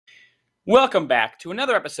Welcome back to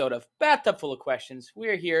another episode of Bathtub Full of Questions.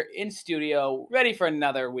 We're here in studio, ready for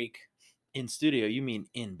another week. In studio, you mean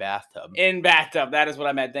in bathtub? In bathtub, that is what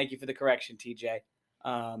I meant. Thank you for the correction, TJ.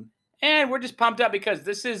 And we're just pumped up because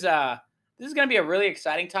this is going to be a really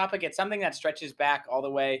exciting topic. It's something that stretches back all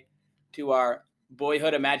the way to our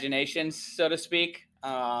boyhood imaginations, so to speak.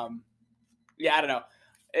 I don't know.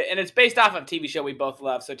 And it's based off of a TV show we both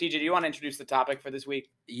love. So, TJ, do you want to introduce the topic for this week?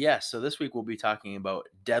 Yes. So this week we'll be talking about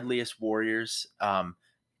Deadliest Warriors, kind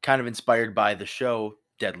of inspired by the show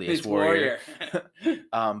Deadliest Warrior.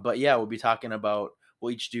 But yeah, we'll be talking about.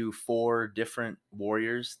 We'll each do 4 different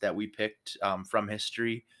warriors that we picked from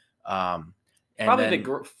history. And Probably then,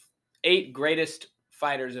 the 8 greatest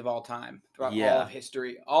fighters of all time throughout all Yeah. of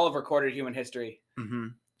history, all of recorded human history.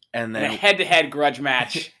 mhm. And And a then head-to-head grudge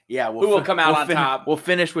match. yeah, Who will come out on top? We'll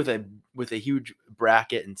finish with a huge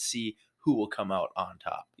bracket and see who will come out on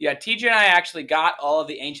top. Yeah, TJ and I actually got all of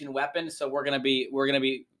the ancient weapons, so we're gonna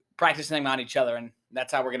be practicing them on each other, and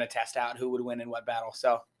that's how we're gonna test out who would win in what battle.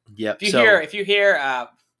 So Yep. if you hear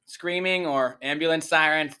screaming or ambulance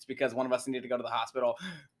sirens, it's because one of us needed to go to the hospital.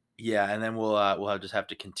 Yeah, and then we'll just have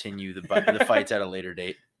to continue the fights at a later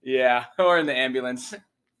date. Yeah, or in the ambulance.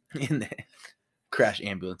 In the crash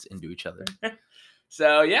ambulance into each other.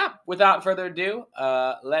 So yeah, without further ado,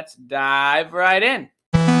 let's dive right in.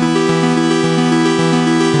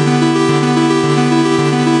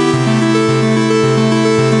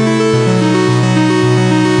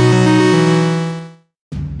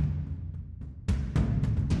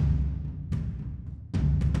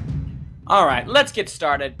 All right, let's get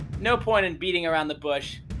started. No point in beating around the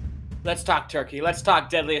bush. Let's talk turkey. Let's talk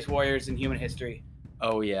deadliest warriors in human history.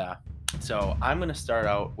 Oh yeah. So I'm gonna start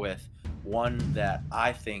out with one that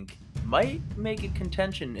I think might make a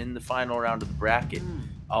contention in the final round of the bracket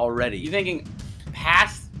already. You thinking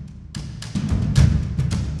past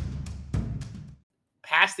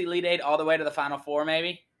the Elite Eight all the way to the Final Four,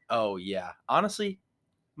 maybe? Oh yeah. Honestly,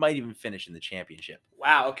 might even finish in the championship.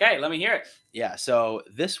 Wow. Okay, let me hear it. Yeah. So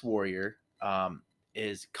this warrior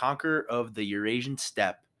is conqueror of the Eurasian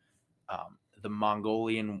steppe, the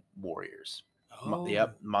Mongolian warriors.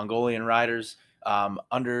 Yep, Mongolian riders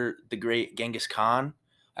under the great Genghis Khan.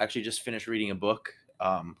 I actually just finished reading a book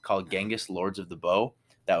called Genghis, Lords of the Bow.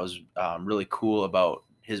 That was really cool about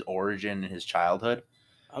his origin and his childhood.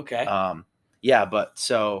 Okay. Yeah, but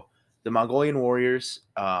so the Mongolian warriors.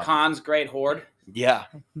 Khan's great horde. Yeah.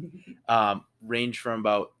 Range from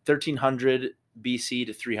about 1300 BC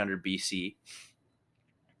to 300 BC.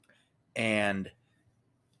 And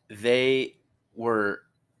they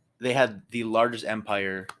had the largest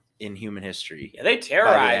empire in human history. Yeah, they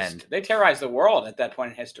terrorized the world at that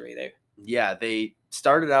point in history. They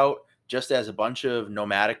started out just as a bunch of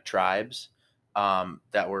nomadic tribes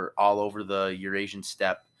that were all over the Eurasian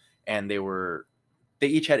steppe, and they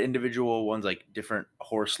each had individual ones, like different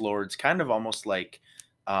horse lords, kind of almost like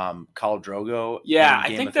Khal Drogo. Yeah,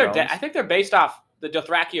 I think they're based off the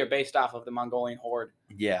Dothraki are based off of the Mongolian horde.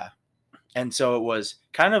 Yeah, and so it was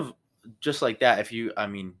kind of just like that. I feel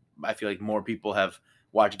like more people have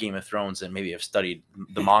watched Game of Thrones and maybe have studied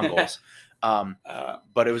the Mongols.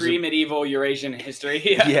 But it was pre-medieval Eurasian history.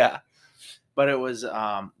 Yeah. But it was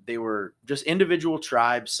they were just individual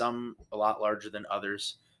tribes, some a lot larger than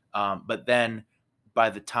others. But then by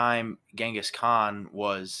the time Genghis Khan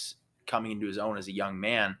was coming into his own as a young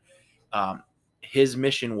man, his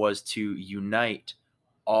mission was to unite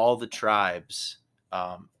all the tribes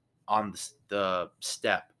on the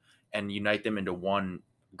steppe and unite them into one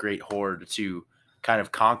great horde to kind of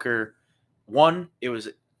conquer. One, it was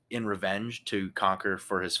in revenge to conquer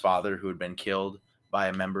for his father who had been killed by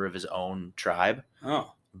a member of his own tribe.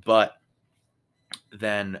 Oh. But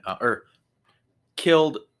then, or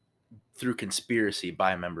killed through conspiracy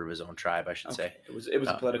by a member of his own tribe, I should say. It was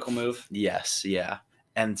a political move. Yes, yeah.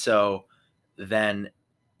 And so then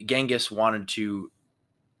Genghis wanted to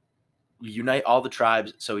unite all the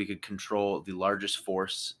tribes so he could control the largest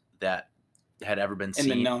force that had ever been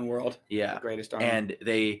seen in the known world. Yeah. The greatest army. And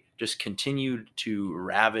they just continued to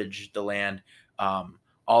ravage the land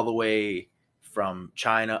all the way from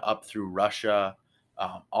China up through Russia,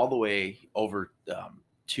 all the way over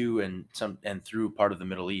to and through part of the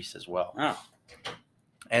Middle East as well. Oh.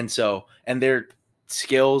 And their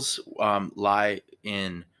skills lie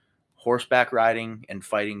in horseback riding and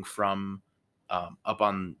fighting from up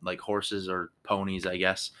on like horses or ponies, I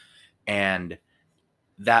guess. And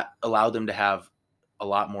that allowed them to have a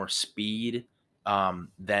lot more speed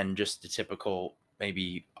than just the typical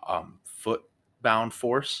maybe foot-bound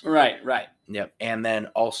force. Right. Yep. And then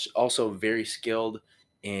also very skilled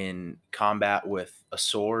in combat with a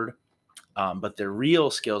sword But their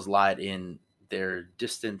real skills lied in their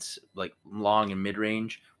distance, like long and mid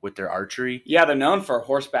range, with their archery. Yeah, they're known for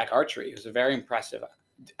horseback archery. It was a very impressive.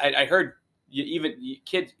 I heard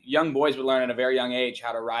kids, young boys would learn at a very young age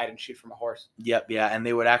how to ride and shoot from a horse. Yep, yeah, and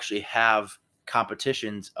they would actually have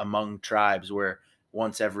competitions among tribes where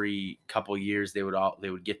once every couple years they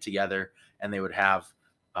would get together and they would have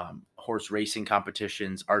horse racing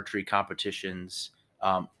competitions, archery competitions,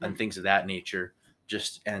 and things of that nature.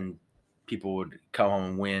 And people would come home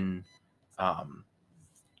and win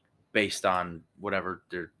based on whatever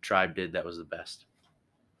their tribe did that was the best.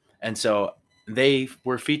 And so they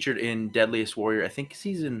were featured in Deadliest Warrior, I think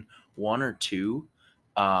season 1 or 2,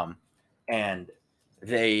 and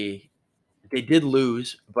they did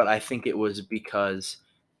lose, but I think it was because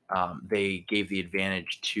they gave the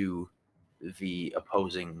advantage to the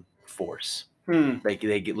opposing force. They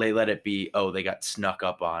let it be. Oh, they got snuck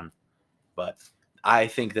up on, but I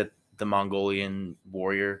think that the Mongolian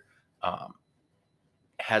warrior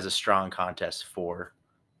has a strong contest for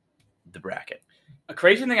the bracket. A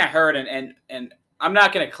crazy thing I heard, and I'm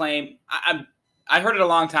not going to claim I heard it a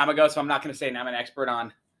long time ago, so I'm not going to say I'm an expert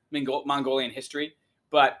on Mongolian history.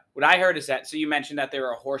 But what I heard is that, so you mentioned that they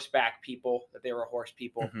were a horseback people, that they were horse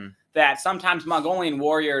people, that sometimes Mongolian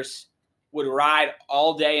warriors would ride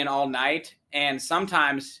all day and all night, and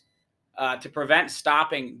sometimes to prevent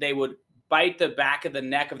stopping, they would bite the back of the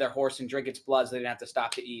neck of their horse and drink its blood so they didn't have to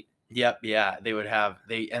stop to eat. Yep, yeah, they would have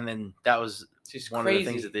and then that was one of the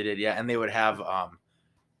things that they did. Yeah, and they would have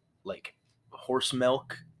like horse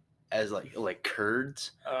milk as like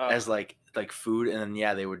curds as like food, and then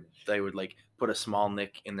they would like put a small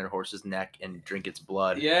nick in their horse's neck and drink its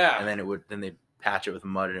blood. Yeah, and then they'd patch it with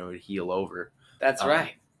mud and it would heal over. That's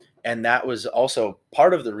right. And that was also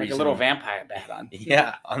part of the reason. Like a little vampire bat on.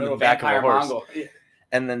 Yeah, on the back of a horse. Mongol.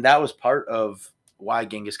 And then that was part of why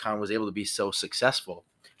Genghis Khan was able to be so successful,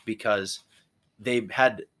 because they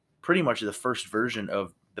had pretty much the first version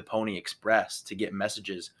of the Pony Express to get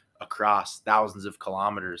messages across thousands of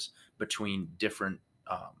kilometers between different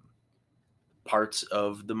parts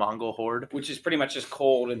of the Mongol horde. Which is pretty much just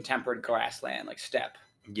cold and temperate grassland, like steppe.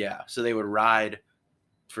 Yeah, so they would ride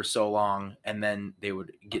for so long, and then they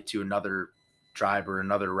would get to another tribe or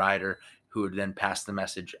another rider who would then pass the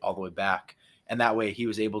message all the way back. And that way he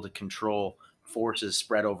was able to control forces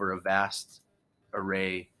spread over a vast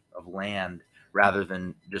array of land rather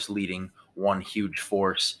than just leading one huge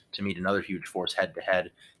force to meet another huge force head to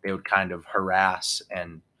head. They would kind of harass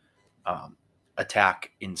and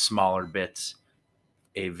attack in smaller bits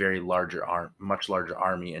a much larger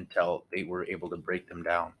army until they were able to break them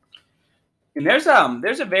down. And there's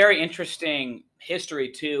a very interesting history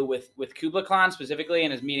too with Kublai Khan specifically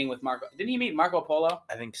and his meeting with Marco. Didn't he meet Marco Polo?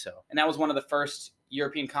 I think so. And that was one of the first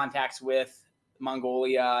European contacts with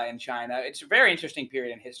Mongolia and China. It's a very interesting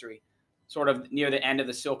period in history, sort of near the end of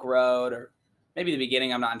the Silk Road or maybe the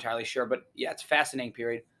beginning. I'm not entirely sure, but yeah, it's a fascinating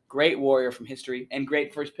period. Great warrior from history and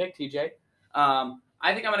great first pick, TJ.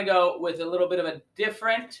 I think I'm going to go with a little bit of a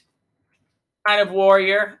different kind of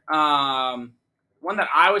warrior. One that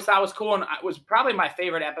I always thought was cool and was probably my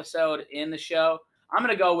favorite episode in the show. I'm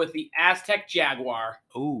going to go with the Aztec Jaguar.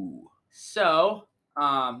 Ooh. So,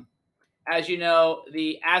 as you know,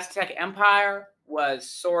 the Aztec Empire was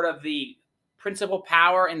sort of the principal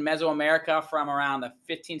power in Mesoamerica from around the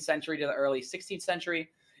 15th century to the early 16th century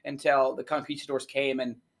until the conquistadors came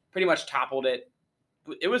and pretty much toppled it.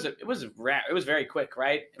 It was very quick,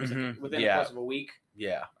 right? It was within the course of a week.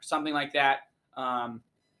 Yeah. Or something like that.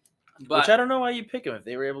 Which I don't know why you pick them if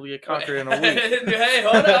they were able to get conquered in a week. Hey,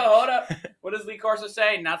 hold up. What does Lee Corso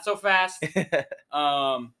say? Not so fast.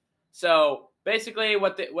 So basically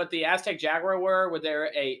what the Aztec Jaguar were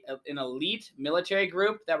they're an elite military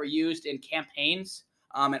group that were used in campaigns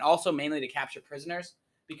and also mainly to capture prisoners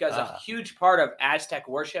because a huge part of Aztec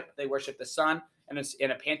worship, they worship the sun and it's in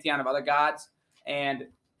a pantheon of other gods. And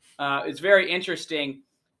it's very interesting.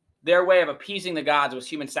 Their way of appeasing the gods was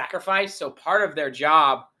human sacrifice. So part of their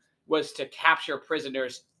job was to capture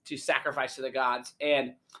prisoners to sacrifice to the gods.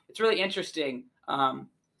 And it's really interesting.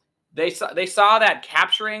 They saw that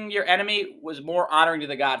capturing your enemy was more honoring to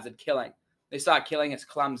the gods than killing. They saw killing as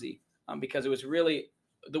clumsy because it was really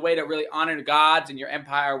the way to really honor the gods and your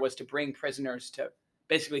empire was to bring prisoners to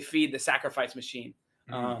basically feed the sacrifice machine.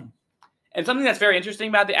 And something that's very interesting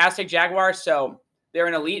about the Aztec Jaguars, so they're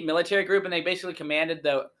an elite military group and they basically commanded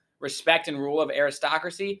the respect and rule of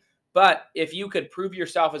aristocracy. But if you could prove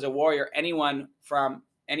yourself as a warrior, anyone from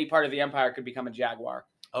any part of the empire could become a jaguar.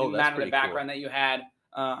 Oh, no matter the background that you had.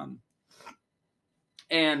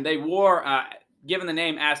 And they wore, given the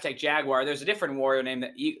name Aztec Jaguar, there's a different warrior named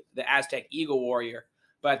the Aztec Eagle Warrior.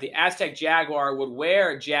 But the Aztec jaguar would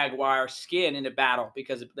wear jaguar skin into battle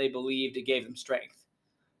because they believed it gave them strength.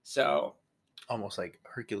 So Almost like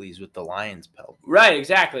Hercules with the lion's pelt. right,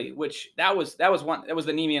 exactly. Which that was the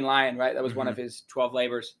Nemean lion, right? That was one of his 12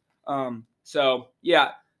 labors. So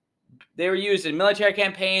yeah, they were used in military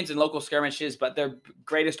campaigns and local skirmishes, but their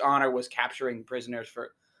greatest honor was capturing prisoners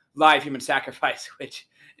for live human sacrifice, which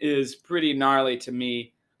is pretty gnarly to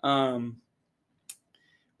me. But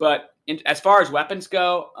as far as weapons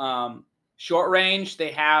go, short range,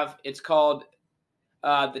 it's called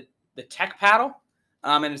the tech paddle,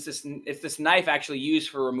 and it's this knife actually used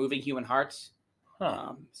for removing human hearts.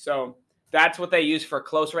 So that's what they use for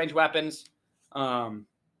close range weapons.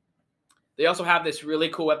 They also have this really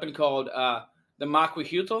cool weapon called the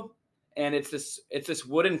Maquihuitl, and it's this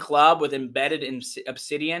wooden club with embedded in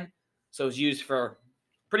obsidian. So it's used for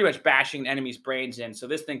pretty much bashing enemies' brains in. So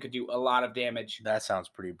this thing could do a lot of damage. That sounds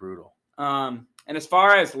pretty brutal. And as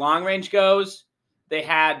far as long range goes, they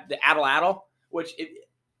had the atlatl, which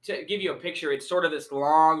to give you a picture, it's sort of this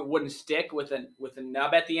long wooden stick with a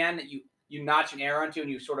nub at the end that you notch an arrow into, and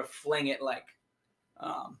you sort of fling it like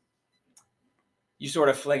I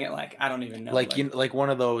don't even know. Like one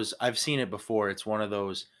of those. I've seen it before. It's one of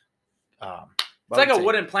those. It's like a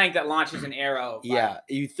wooden plank that launches an arrow. Yeah,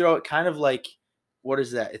 you throw it kind of like, what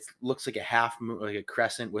is that? It looks like a half moon, like a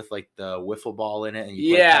crescent with like the wiffle ball in it, and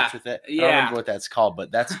you play catch with it. I don't remember what that's called,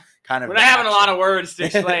 but that's kind of. We're not having a lot of words to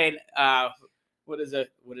explain what is a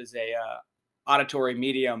auditory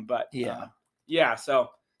medium, but yeah.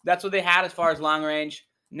 So that's what they had as far as long range.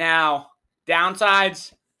 Now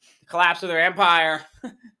downsides, the collapse of their empire.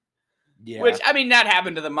 Yeah. Which, I mean, that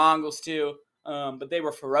happened to the Mongols too, but they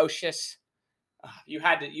were ferocious. You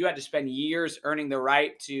had to spend years earning the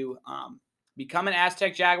right to become an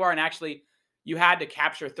Aztec jaguar, and actually, you had to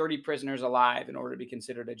capture 30 prisoners alive in order to be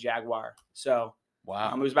considered a jaguar. So,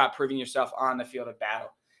 wow, it was about proving yourself on the field of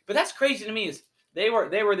battle. But that's crazy to me. Is they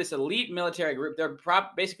were this elite military group. They're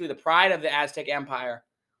basically the pride of the Aztec Empire,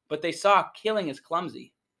 but they saw killing as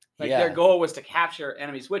clumsy. Their goal was to capture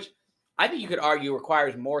enemies, which I think you could argue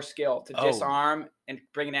requires more skill to disarm and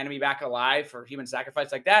bring an enemy back alive for human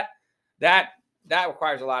sacrifice like that. That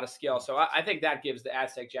requires a lot of skill. So I think that gives the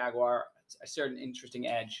Aztec jaguar a certain interesting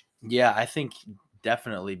edge. Yeah, I think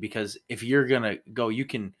definitely, because if you're going to go, you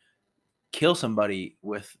can kill somebody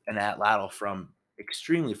with an atlatl from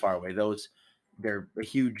extremely far away. They're a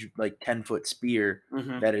huge, like 10-foot spear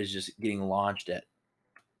that is just getting launched at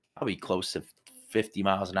probably close to 50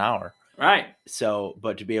 miles an hour. Right. So,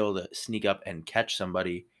 but to be able to sneak up and catch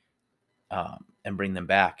somebody and bring them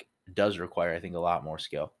back does require, I think, a lot more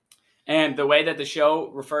skill. And the way that the show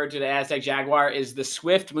referred to the Aztec jaguar is the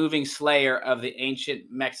swift-moving slayer of the ancient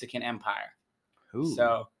Mexican Empire. Ooh.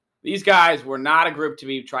 So these guys were not a group to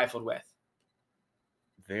be trifled with.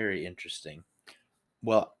 Very interesting.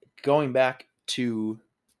 Well, going back to,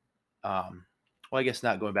 I guess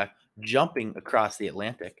not going back, jumping across the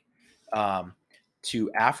Atlantic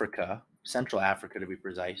to Africa, Central Africa to be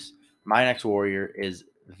precise. My next warrior is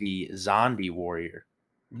the Zandi warrior.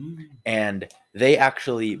 And they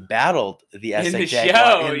actually battled the Aztec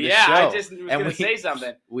jaguar in the show. I just was going to say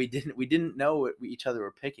something. We didn't know what each other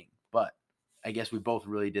were picking, but I guess we both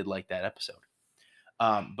really did like that episode.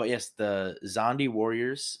 But yes, the Zandi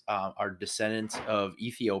warriors are descendants of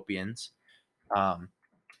Ethiopians,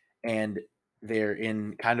 and they're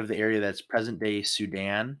in kind of the area that's present-day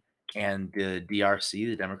Sudan and the DRC,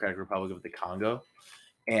 the Democratic Republic of the Congo.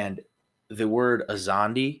 And the word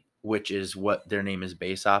Azandi, which is what their name is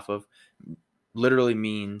based off of, literally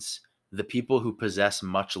means the people who possess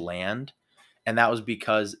much land. And that was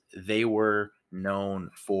because they were known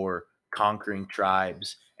for conquering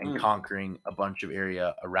tribes and conquering a bunch of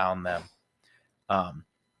area around them.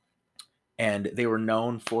 And they were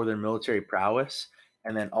known for their military prowess,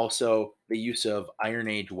 and then also the use of Iron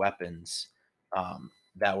Age weapons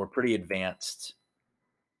that were pretty advanced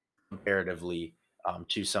comparatively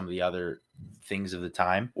to some of the other things of the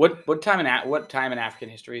time. What time in African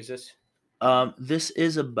history is this? This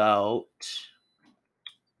is about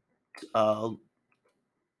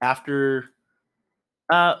after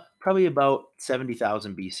probably about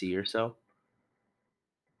 70,000 BC or so.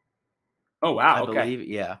 Oh wow! I believe,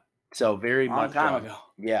 yeah. So very long time ago.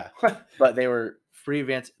 Yeah, but they were free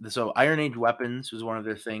advanced. So Iron Age weapons was one of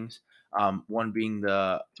their things. One being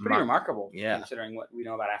it's pretty remarkable, considering what we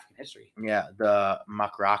know about African history. Yeah, the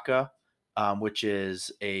makraka, which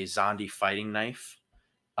is a Zandi fighting knife.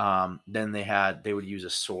 Then they would use a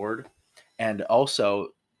sword, and also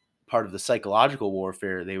part of the psychological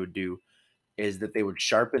warfare they would do is that they would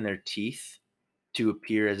sharpen their teeth to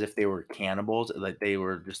appear as if they were cannibals, like they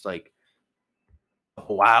were just like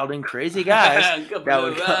wild and crazy guys Couple that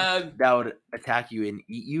would of, that would attack you and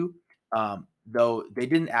eat you. Though they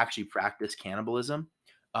didn't actually practice cannibalism,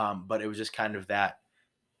 but it was just kind of that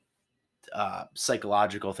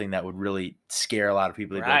psychological thing that would really scare a lot of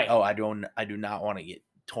people. They'd be like, right. "Oh, I do not want to get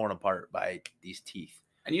torn apart by these teeth."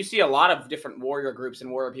 And you see a lot of different warrior groups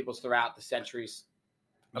and warrior peoples throughout the centuries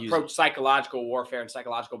approach psychological warfare and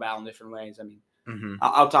psychological battle in different ways. I mean,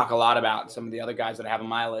 I'll talk a lot about some of the other guys that I have on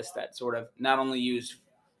my list that sort of not only use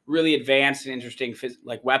really advanced and interesting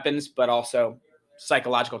like weapons, but also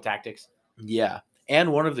psychological tactics. Yeah.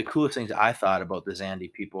 And one of the coolest things I thought about the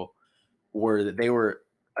Zandi people were that they were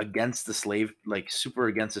against the slave, like super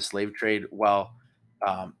against the slave trade while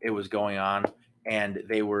it was going on. And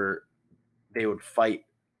they would fight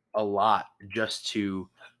a lot just to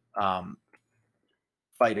um,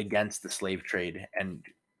 fight against the slave trade and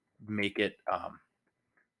make it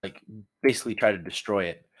like basically try to destroy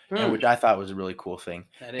it, and which I thought was a really cool thing.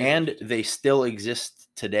 And they still exist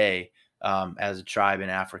today as a tribe in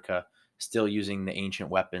Africa, still using the ancient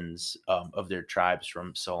weapons of their tribes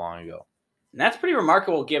from so long ago. And that's pretty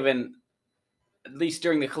remarkable given, at least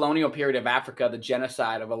during the colonial period of Africa, the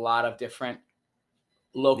genocide of a lot of different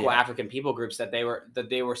local African people groups, that they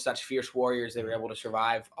were such fierce warriors. They were able to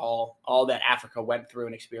survive all that Africa went through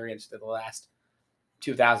and experienced in the last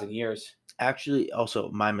 2,000 years. Actually, also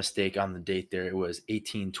my mistake on the date there. It was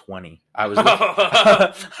 1820. I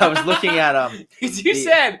was looking at You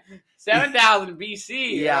said 7,000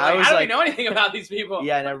 BC. Yeah, I don't even know anything about these people.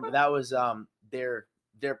 Yeah, that was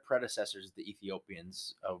their predecessors, the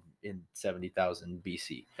Ethiopians, in 70,000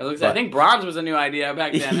 BC. I think bronze was a new idea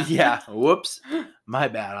back then. Yeah, whoops, my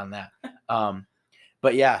bad on that.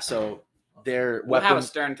 But yeah, so we'll have a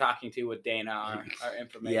stern talking to with Dana, our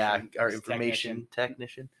information. Yeah, our information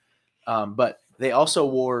technician. But they also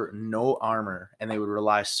wore no armor, and they would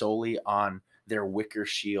rely solely on their wicker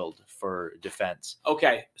shield for defense.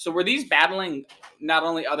 Okay, so were these battling not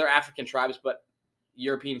only other African tribes but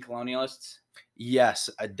European colonialists? Yes,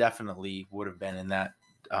 I definitely would have been in that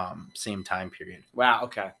same time period. Wow.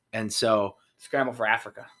 Okay. And so scramble for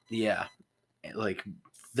Africa. Yeah, like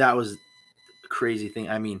that was a crazy thing.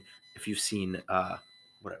 I mean, if you've seen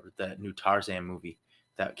that new Tarzan movie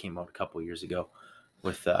that came out a couple years ago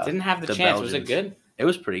with didn't have the chance. Belgians. Was it good? It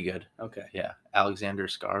was pretty good. Okay. Yeah, Alexander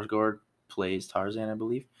Skarsgård plays Tarzan, I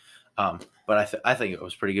believe. But I think it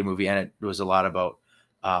was a pretty good movie, and it was a lot about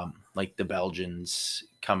like the Belgians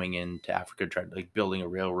coming into Africa, building a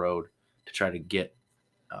railroad to try to get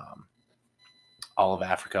all of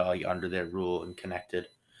Africa under their rule and connected.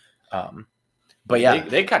 But yeah,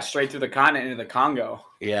 they cut straight through the continent into the Congo.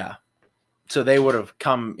 Yeah, so they would have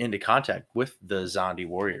come into contact with the Zandi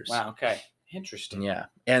warriors. Wow. Okay. Interesting. Yeah,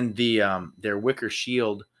 and their wicker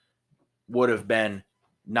shield would have been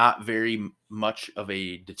not very much of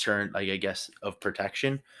a deterrent, I guess, of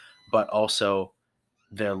protection, but also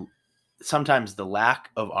sometimes the lack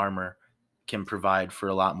of armor can provide for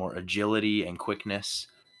a lot more agility and quickness,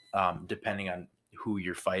 depending on who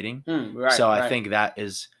you're fighting. I think that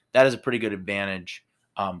is a pretty good advantage.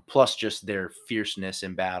 Plus, just their fierceness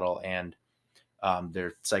in battle and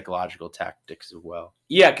their psychological tactics as well.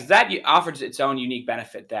 Yeah, because that offers its own unique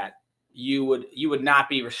benefit that you would not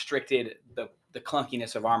be restricted the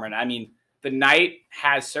clunkiness of armor. And I mean, the knight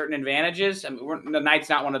has certain advantages. I mean, the knight's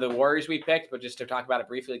not one of the warriors we picked, but just to talk about it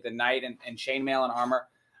briefly, like the knight and chainmail and armor,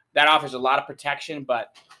 that offers a lot of protection,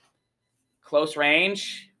 but close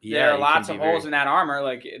range, there are lots of holes in that armor.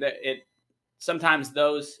 Like it sometimes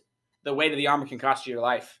the weight of the armor can cost you your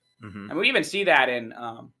life. Mm-hmm. And we even see that in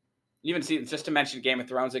just to mention Game of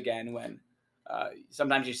Thrones again, when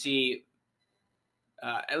sometimes you see,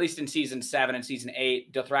 at least in season 7 and season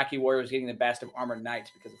 8, Dothraki warriors getting the best of armored knights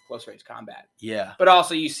because of close range combat. Yeah. But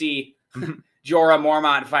also you see Jorah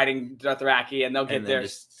Mormont fighting Dothraki, and they'll get their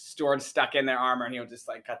sword stuck in their armor, and he'll just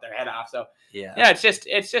cut their head off. So yeah, it's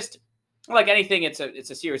just like anything. It's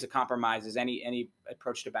a series of compromises. Any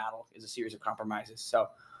approach to battle is a series of compromises. So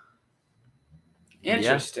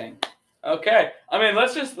interesting. Yeah. Okay, I mean,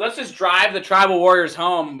 let's just drive the tribal warriors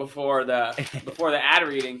home before the ad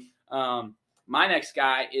reading. My next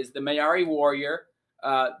guy is the Maori warrior,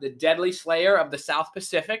 the deadly slayer of the South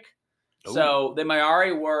Pacific. Ooh. So the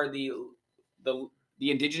Maori were the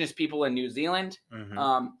indigenous people in New Zealand,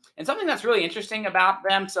 mm-hmm. And something that's really interesting about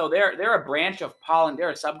them. So they're a branch of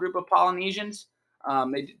they're a subgroup of Polynesians.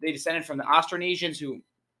 They descended from the Austronesians, who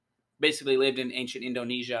basically lived in ancient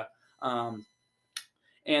Indonesia.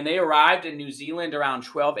 And they arrived in New Zealand around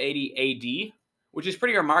 1280 AD, which is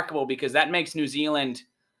pretty remarkable because that makes New Zealand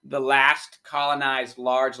the last colonized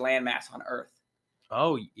large landmass on Earth.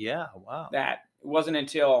 Oh, yeah. Wow. That it wasn't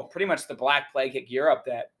until pretty much the Black Plague hit Europe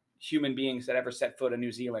that human beings had ever set foot in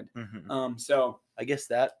New Zealand. So I guess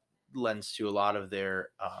that lends to a lot of their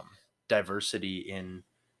diversity in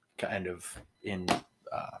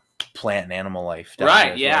plant and animal life.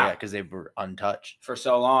 Right, yeah, because they were untouched for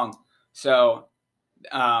so long. So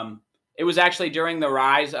it was actually during the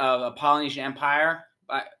rise of a Polynesian Empire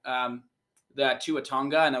by the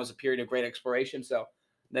Tuatonga, and that was a period of great exploration. So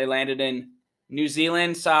they landed in New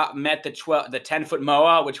Zealand, met the 10-foot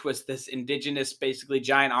moa, which was this indigenous, basically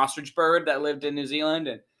giant ostrich bird that lived in New Zealand,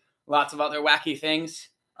 and lots of other wacky things.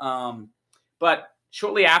 But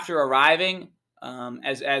shortly after arriving,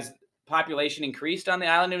 as population increased on the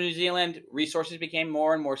island of New Zealand, resources became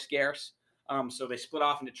more and more scarce. So they split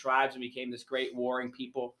off into tribes and became this great warring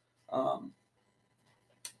people.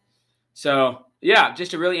 So yeah,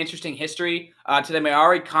 just a really interesting history. To the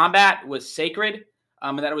Maori, combat was sacred.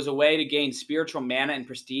 And that it was a way to gain spiritual mana and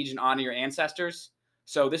prestige and honor your ancestors.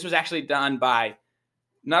 So this was actually done by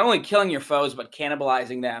not only killing your foes, but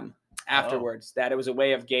cannibalizing them afterwards. That it was a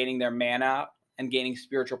way of gaining their mana and gaining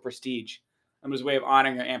spiritual prestige. It was a way of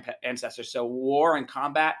honoring your ancestors. So war and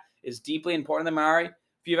combat is deeply important to the Maori. If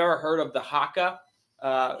you've ever heard of the haka,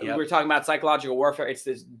 we were talking about psychological warfare. It's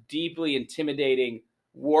this deeply intimidating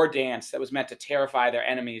war dance that was meant to terrify their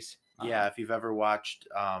enemies. Yeah, if you've ever watched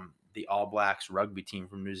the All Blacks rugby team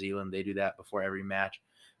from New Zealand, they do that before every match.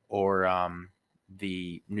 Or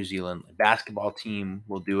the New Zealand basketball team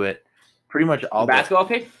will do it. Pretty much all the basketball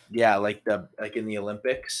team. Yeah, like in the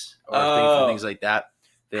Olympics or things like that.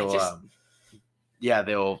 They'll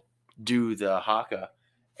they'll do the haka,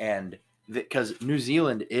 and because New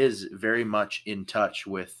Zealand is very much in touch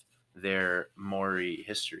with their Maori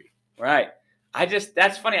history. Right.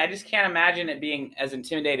 That's funny. I just can't imagine it being as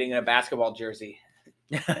intimidating in a basketball jersey.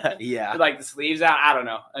 Yeah. With, like, the sleeves out. I don't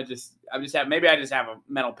know. I just have a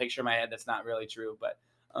mental picture in my head that's not really true. But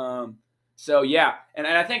so yeah. And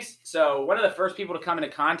I think so one of the first people to come into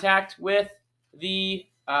contact with the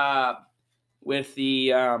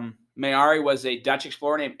Maori was a Dutch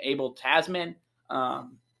explorer named Abel Tasman.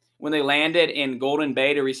 When they landed in Golden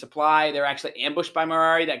Bay to resupply, they were actually ambushed by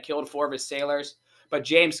Maori that killed 4 of his sailors. But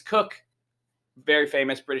James Cook, very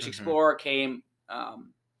famous British explorer, came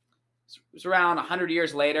it was around 100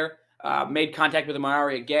 years later, made contact with the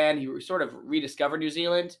Maori again. He sort of rediscovered New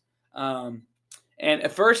Zealand. And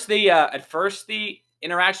at first the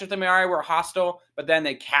interactions with the Maori were hostile, but then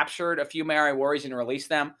they captured a few Maori warriors and released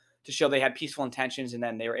them to show they had peaceful intentions, and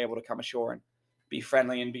then they were able to come ashore and be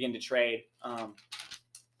friendly and begin to trade.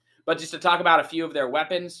 But just to talk about a few of their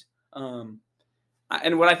weapons, and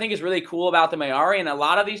what I think is really cool about the Maori and a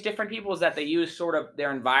lot of these different people is that they use sort of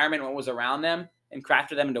their environment, what was around them, and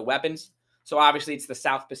crafted them into weapons. So obviously it's the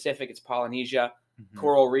South Pacific, it's Polynesia,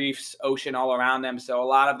 coral reefs, ocean all around them. So a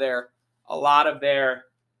lot of their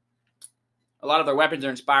weapons are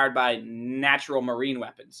inspired by natural marine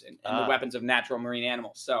weapons and the weapons of natural marine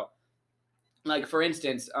animals. So, like for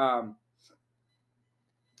instance,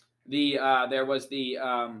 there was the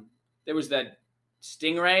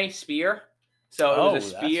stingray spear. So it was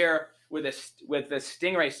a spear with the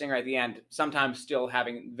stingray stinger at the end, sometimes still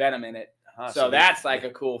having venom in it. So that's like a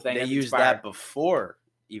cool thing. They used that before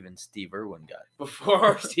even Steve Irwin got it.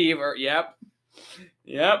 Before Steve Irwin, yep.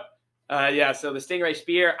 So the stingray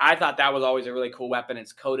spear, I thought that was always a really cool weapon.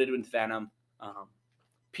 It's coated with venom,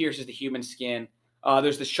 pierces the human skin.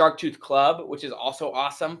 There's the shark tooth club, which is also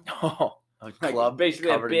awesome. A club, basically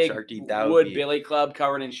a big wood billy club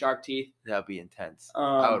covered in shark teeth. That'd be intense.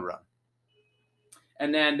 I would run.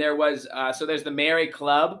 And then there was there's the Maori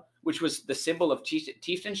club, which was the symbol of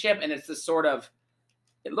chieftainship, and it's this sort of,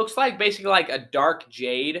 it looks like basically like a dark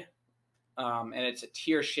jade, and it's a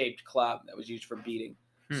tear-shaped club that was used for beating.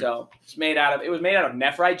 So it was made out of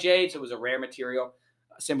nephrite jade, so it was a rare material,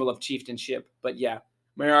 a symbol of chieftainship. But yeah,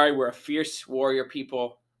 Maori were a fierce warrior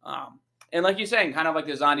people, and like you're saying, kind of like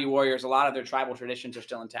the Zandi warriors, a lot of their tribal traditions are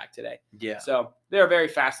still intact today. Yeah. So they're very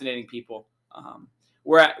fascinating people.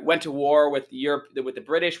 Went to war with Europe, with the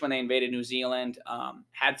British when they invaded New Zealand.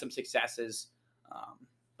 Had some successes,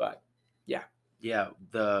 but yeah. Yeah.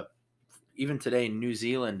 Even today, New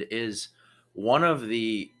Zealand is one of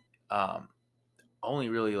the only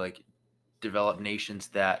really like developed nations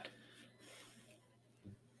that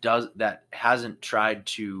hasn't tried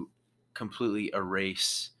to completely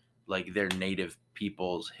erase like their native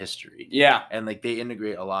people's history. Yeah. And like they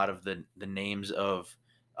integrate a lot of the names of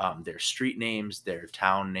their street names, their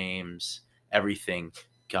town names, everything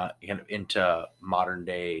kind of into modern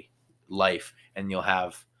day life. And you'll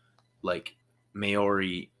have like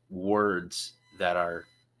Maori words that are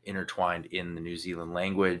intertwined in the New Zealand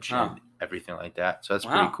language and everything like that. So that's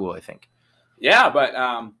pretty cool, I think. Yeah, but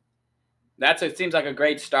it seems like a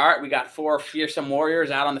great start. We got 4 fearsome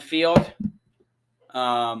warriors out on the field.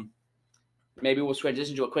 Maybe we'll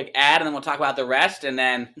transition to a quick ad, and then we'll talk about the rest, and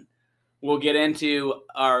then we'll get into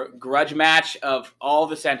our grudge match of all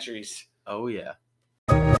the centuries. Oh, yeah.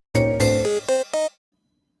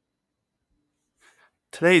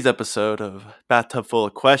 Today's episode of Bathtub Full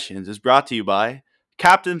of Questions is brought to you by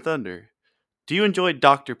Captain Thunder. Do you enjoy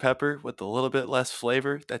Dr. Pepper with a little bit less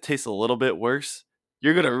flavor that tastes a little bit worse?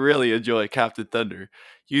 You're going to really enjoy Captain Thunder.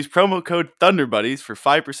 Use promo code ThunderBuddies for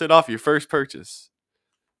 5% off your first purchase.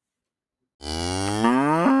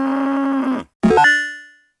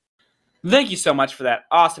 Thank you so much for that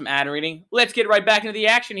awesome ad reading. Let's get right back into the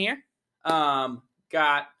action here.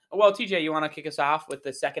 TJ, you want to kick us off with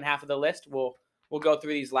the second half of the list? We'll go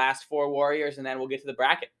through these last 4 warriors, and then we'll get to the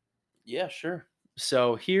bracket. Yeah, sure.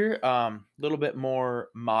 So here, a little bit more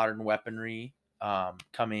modern weaponry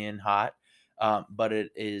coming in hot, but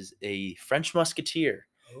it is a French musketeer.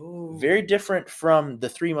 Ooh. Very different from the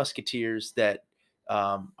 3 musketeers that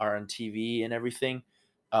are on TV and everything.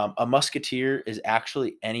 A musketeer is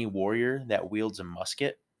actually any warrior that wields a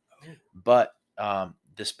musket, but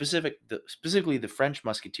specifically the French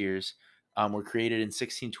musketeers were created in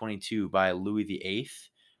 1622 by Louis VIII.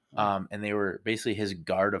 And they were basically his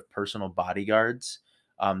guard of personal bodyguards.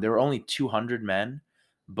 There were only 200 men,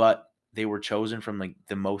 but they were chosen from like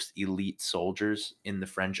the most elite soldiers in the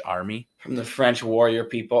French army. From the French warrior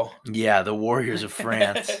people. Yeah, the warriors of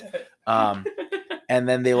France. And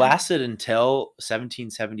then they lasted until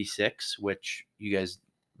 1776, which you guys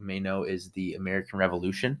may know is the American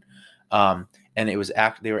Revolution. And it was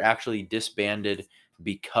they were actually disbanded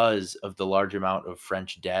because of the large amount of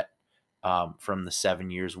French debt from the 7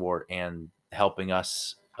 Years' War and helping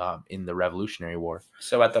us in the Revolutionary War.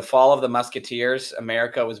 So at the fall of the Musketeers,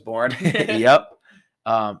 America was born. Yep.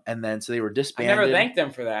 And then so they were disbanded. I never thanked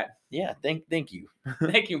them for that. Yeah, thank you.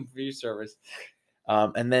 Thank you for your service.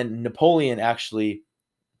 And then Napoleon actually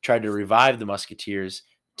tried to revive the Musketeers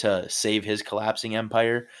to save his collapsing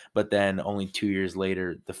empire, but then only 2 years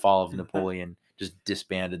later, the fall of Napoleon just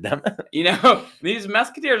disbanded them. These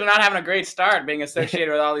Musketeers are not having a great start being associated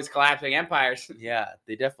with all these collapsing empires. Yeah,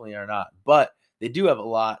 they definitely are not. But they do have a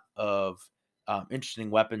lot of interesting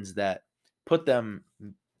weapons that put them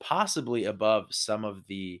possibly above some of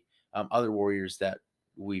the other warriors that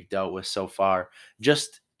we've dealt with so far.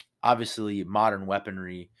 Just obviously modern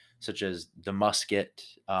weaponry such as the musket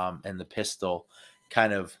and the pistol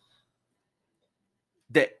kind of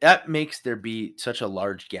that makes there be such a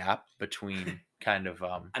large gap between kind of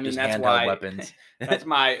just that's handheld why weapons. That's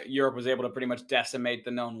why Europe was able to pretty much decimate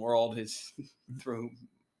the known world is through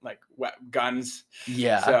like guns.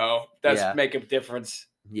 Yeah. So that's make a difference.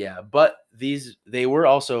 Yeah, but they were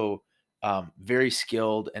also very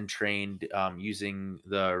skilled and trained using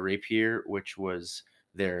the rapier, which was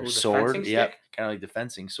their sword. Yeah, kind of like the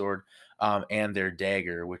fencing sword, and their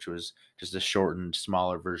dagger, which was just a shortened,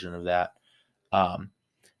 smaller version of that.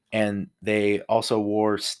 And they also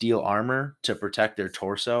wore steel armor to protect their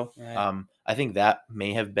torso. Right. I think that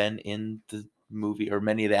may have been in the movie or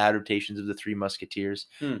many of the adaptations of the Three Musketeers.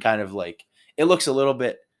 Kind of like it looks a little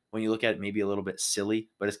bit, when you look at it, maybe a little bit silly,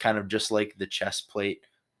 but it's kind of just like the chest plate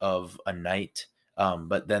of a knight.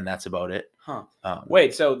 But then that's about it. Huh.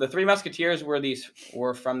 Wait, so the Three Musketeers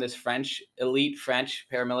were from this elite French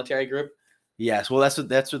paramilitary group? Yes. Well,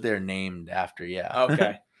 that's what they're named after. Yeah.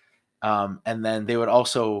 Okay. And then they would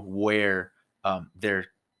also wear their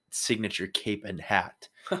signature cape and hat.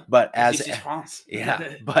 But as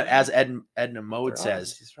Edna Mode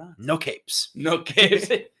says, no capes. No capes.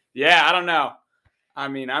 Yeah, I don't know. I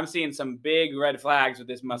mean, I'm seeing some big red flags with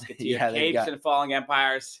this musketeer. Capes and falling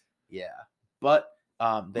empires. Yeah. But they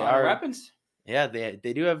modern are weapons. Yeah,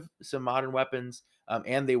 they do have some modern weapons.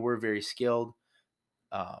 And they were very skilled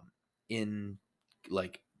in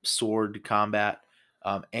like sword combat.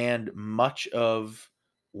 And much of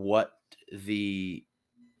what the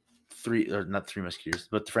not Three Musketeers,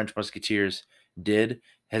 but the French Musketeers did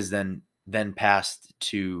has then passed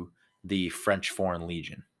to the French Foreign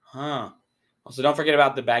Legion. Huh. Also, don't forget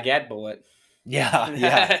about the baguette bullet.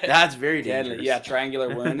 Yeah, that's very dangerous. Yeah,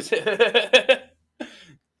 triangular wounds.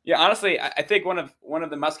 Yeah, honestly, I think one of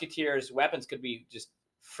the Musketeers' weapons could be just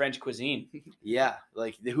French cuisine. Yeah,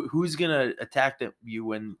 like who's gonna attack you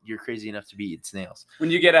when you're crazy enough to be eating snails? When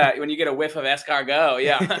you get a whiff of escargot,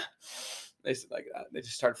 yeah, they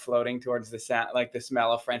just start floating towards the sound, like the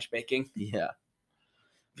smell of French baking. Yeah,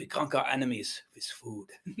 we conquer enemies with food.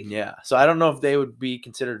 Yeah, so I don't know if they would be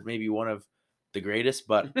considered maybe one of the greatest,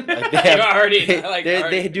 but You already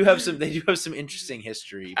they do have some interesting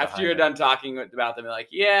history. After you're behind done talking about them, you're like,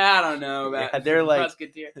 yeah, I don't know about Yeah, they're like-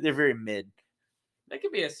 Musketeer. them. They're very mid. They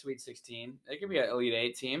could be a Sweet 16. They could be an Elite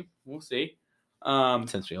 8 team. We'll see.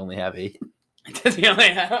 Since we only have 8. Does he only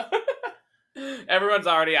have? Everyone's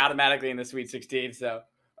already automatically in the Sweet 16, so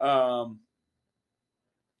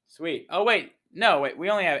sweet. Oh wait, no, wait, we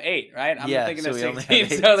only have 8, right? I'm thinking of we only 16,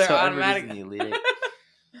 have 8, so they're so everybody's automatic. in the Elite 8.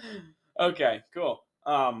 Okay, cool.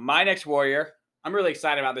 My next warrior, I'm really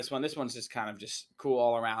excited about this one. This one's just kind of just cool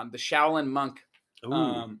all around. The Shaolin monk.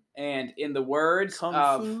 Ooh. And in the words Kung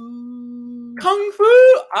of Fu. Kung Fu,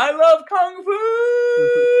 I love Kung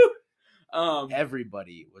Fu.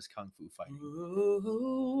 Everybody was Kung Fu fighting.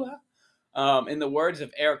 In the words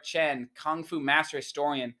of Eric Chen, Kung Fu master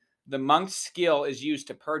historian, the monk's skill is used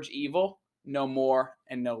to purge evil, no more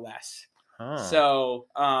and no less. Huh. So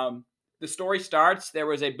the story starts, there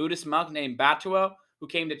was a Buddhist monk named Batuo who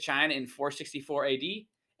came to China in 464 AD.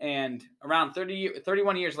 And around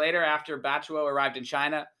 31 years later, after Batuo arrived in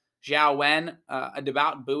China, Zhao Wen, a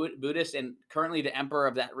devout Buddhist and currently the emperor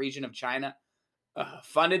of that region of China,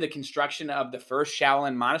 funded the construction of the first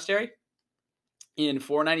Shaolin monastery in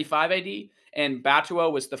 495 AD. And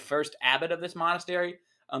Batuo was the first abbot of this monastery,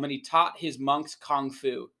 and he taught his monks Kung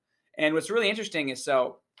Fu. And what's really interesting is,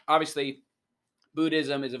 so obviously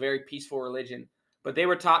Buddhism is a very peaceful religion, but they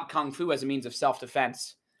were taught Kung Fu as a means of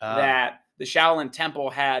self-defense. That the Shaolin Temple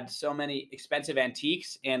had so many expensive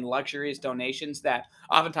antiques and luxurious donations that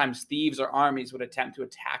oftentimes thieves or armies would attempt to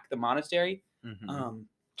attack the monastery. Mhm.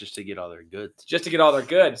 Just to get all their goods.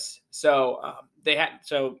 So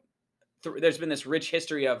there's been this rich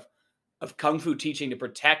history of Kung Fu teaching to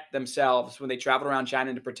protect themselves when they travel around China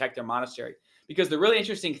and to protect their monastery. Because the really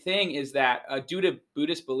interesting thing is that due to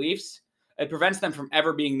Buddhist beliefs, it prevents them from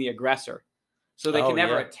ever being the aggressor. So they can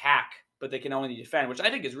never attack, but they can only defend, which I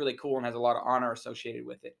think is really cool and has a lot of honor associated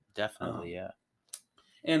with it. Definitely, yeah.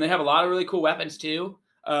 And they have a lot of really cool weapons too.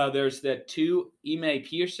 There's the 2 Ime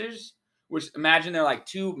piercers, which imagine they're like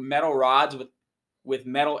 2 metal rods with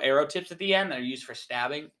metal arrow tips at the end that are used for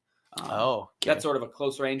stabbing. That's sort of a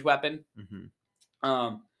close range weapon.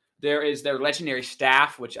 Mm-hmm. There is their legendary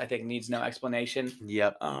staff, which I think needs no explanation.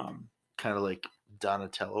 Yep. Kind of like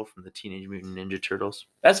Donatello from the Teenage Mutant Ninja Turtles.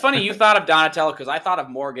 That's funny. You thought of Donatello because I thought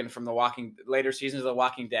of Morgan from the later seasons of The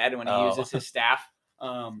Walking Dead when he uses his staff.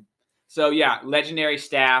 So yeah, legendary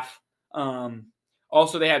staff.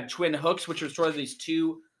 Also, they have twin hooks, which are sort of these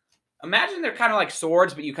 2. Imagine they're kind of like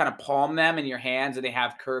swords, but you kind of palm them in your hands, and they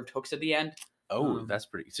have curved hooks at the end. Oh, that's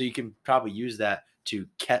pretty. So you can probably use that to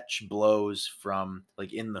catch blows from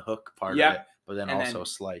like in the hook part of it, but then also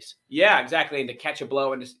slice. Yeah, exactly. And to catch a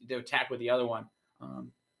blow and to attack with the other one.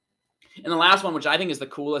 And the last one, which I think is the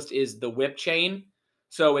coolest, is the whip chain.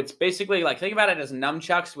 So it's basically like, think about it as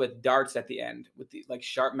nunchucks with darts at the end, with the like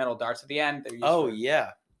sharp metal darts at the end.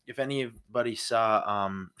 Yeah. If anybody saw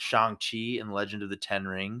Shang-Chi and Legend of the Ten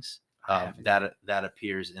Rings, that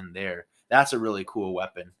appears in there. That's a really cool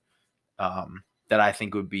weapon that I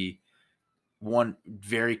think would be one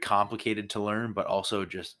very complicated to learn, but also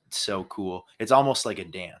just so cool. It's almost like a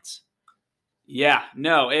dance. Yeah,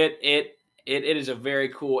 no, it is a very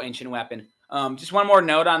cool ancient weapon. Just one more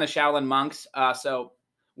note on the Shaolin monks. So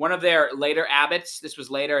one of their later abbots, this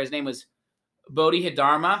was later, his name was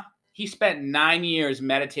Bodhidharma. He spent 9 years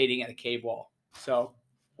meditating at a cave wall. So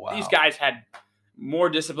these guys had more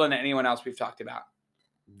discipline than anyone else we've talked about.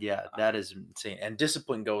 Yeah, that is insane. And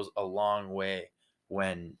discipline goes a long way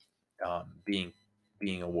when being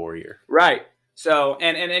a warrior. Right. So,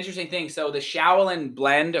 and an interesting thing. So the Shaolin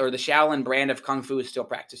blend or the Shaolin brand of Kung Fu is still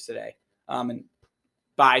practiced today, and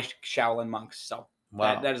by Shaolin monks. So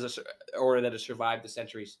that is an order that has survived the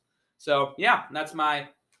centuries. So yeah, that is my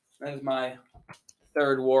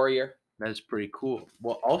third warrior. That is pretty cool.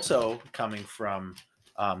 Well, also coming from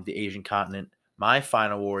the Asian continent, my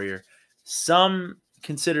final warrior, some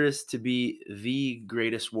consider this to be the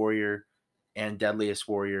greatest warrior and deadliest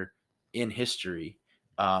warrior in history.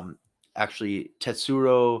 Actually,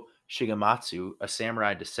 Tetsuro Shigematsu, a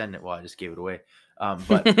samurai descendant. Well, I just gave it away.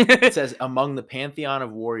 But it says, among the pantheon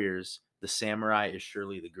of warriors, the samurai is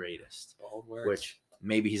surely the greatest. Bold words. Which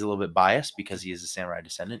maybe he's a little bit biased because he is a samurai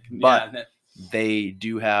descendant. But they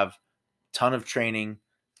do have ton of training,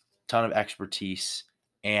 ton of expertise,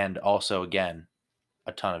 and also, again,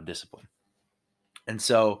 a ton of discipline. And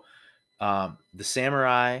so the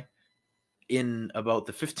samurai in about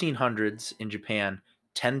the 1500s in Japan,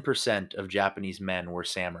 10% of Japanese men were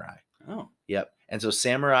samurai. Oh. Yep. And so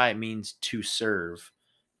samurai means to serve.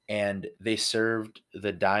 And they served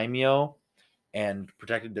the daimyo and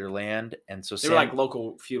protected their land. And so They were like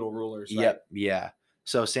local feudal rulers. Right? Yep, yeah.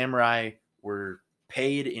 So samurai were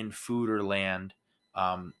paid in food or land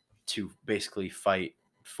to basically fight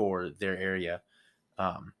for their area.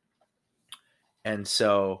 Um, and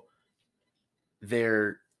so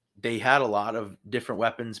they had a lot of different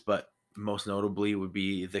weapons, but most notably would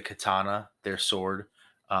be the katana, their sword.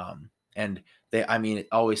 And I mean, it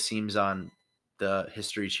always seems on the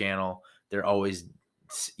History Channel, you always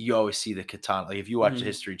see the katana. Like if you watch the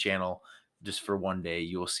History Channel just for one day,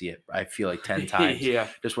 you will see it. I feel like 10 times. Yeah.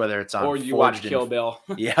 Just whether it's on or you watch Kill Bill.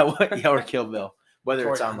 Yeah, or Kill Bill.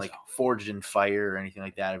 Whether it's on Hanzo. like Forged in Fire or anything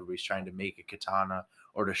like that, everybody's trying to make a katana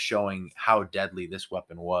or to showing how deadly this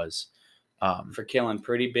weapon was. For killing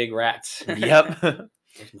pretty big rats. Yep.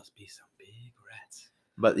 Those must be some big rats.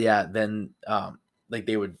 But yeah, then like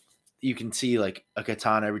you can see like a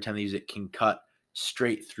katana every time they use it can cut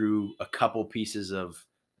straight through a couple pieces of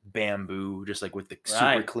bamboo, just like with the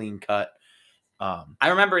super clean cut. I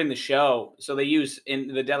remember in the show, so they use in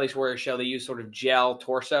the Deadliest Warrior show, they use sort of gel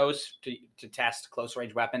torsos to test close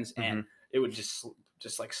range weapons, and it would just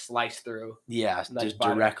like slice through. Yeah, like just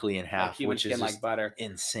butter. directly in half, like which is just like butter.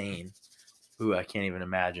 insane. Ooh, I can't even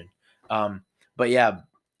imagine.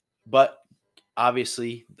 But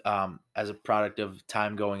obviously, as a product of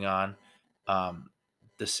time going on,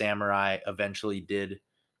 the samurai eventually did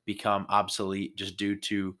become obsolete just due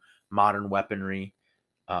to modern weaponry.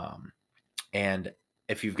 And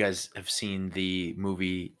if you guys have seen the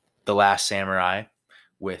movie The Last Samurai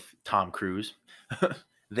with Tom Cruise,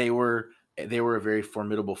 they were a very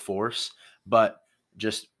formidable force, but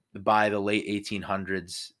just by the late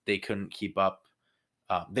 1800s, they couldn't keep up.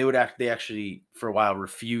 They actually for a while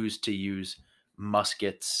refused to use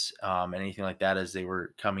muskets and anything like that as they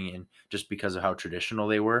were coming in, just because of how traditional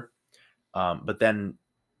they were. But then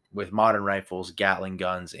with modern rifles, Gatling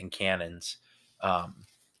guns, and cannons,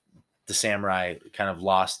 the samurai kind of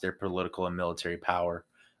lost their political and military power.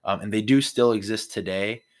 And they do still exist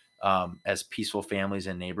today as peaceful families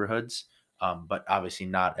and neighborhoods, but obviously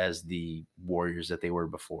not as the warriors that they were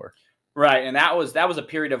before. Right, and that was a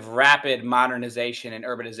period of rapid modernization and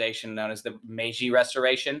urbanization known as the Meiji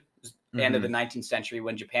Restoration, the end of the 19th century,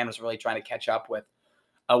 when Japan was really trying to catch up with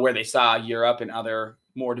where they saw Europe and other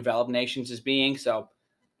more developed nations as being. So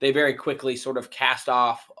they very quickly sort of cast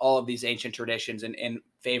off all of these ancient traditions in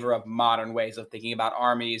favor of modern ways of thinking about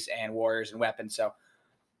armies and warriors and weapons. So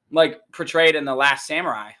like portrayed in The Last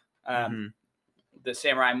Samurai, the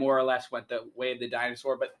samurai more or less went the way of the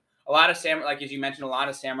dinosaur, but a lot of samurai, like as you mentioned, a lot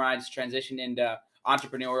of samurais transitioned into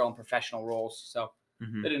entrepreneurial and professional roles. So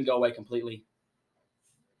they didn't go away completely.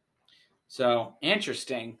 So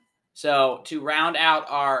interesting. So to round out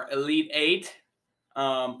our Elite Eight,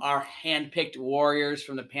 our handpicked warriors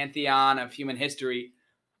from the pantheon of human history,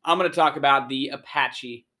 I'm going to talk about the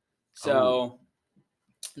Apache. So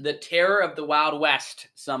the terror of the Wild West,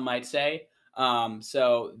 some might say.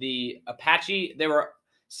 So the Apache, there were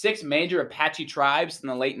 6 major Apache tribes in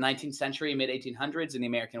the late 19th century, mid 1800s in the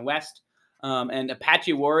American West. And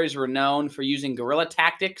Apache warriors were known for using guerrilla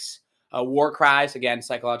tactics, war cries, again,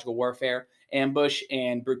 psychological warfare, ambush,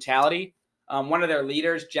 and brutality. One of their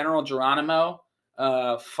leaders, General Geronimo,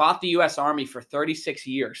 fought the U.S. Army for 36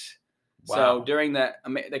 years. Wow. So during they're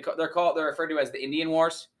referred to as the Indian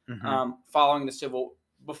Wars, following the Civil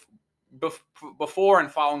before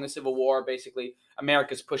and following the Civil War. Basically,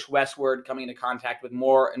 America's pushed westward, coming into contact with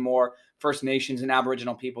more and more First Nations and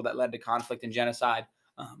Aboriginal people that led to conflict and genocide.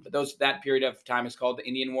 But that period of time is called the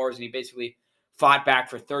Indian Wars, and he basically fought back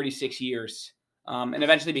for 36 years and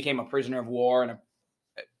eventually became a prisoner of war and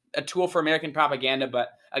a tool for American propaganda. But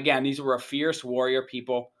again, these were a fierce warrior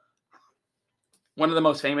people. One of the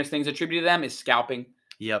most famous things attributed to them is scalping.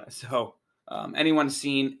 Yep. So if anyone's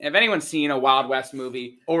seen a Wild West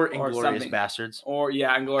movie or Inglourious Bastards,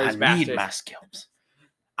 Inglourious Bastards, I need my scalps.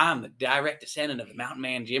 I'm the direct descendant of the mountain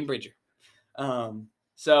man Jim Bridger.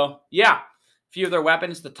 So yeah, a few of their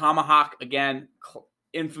weapons: the tomahawk, again,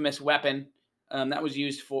 infamous weapon that was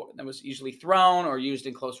usually thrown or used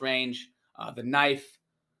in close range. The knife,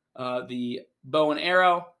 the bow and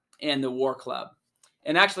arrow, and the war club.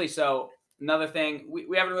 And actually, so another thing,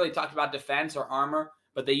 we haven't really talked about defense or armor,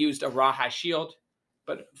 but they used a rawhide shield.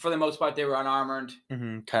 But for the most part, they were unarmored,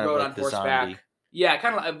 kind of like on horseback. Zombie. Yeah,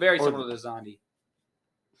 kind of very similar to the Zombie.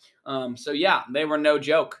 So yeah, they were no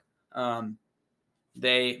joke.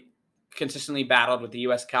 They consistently battled with the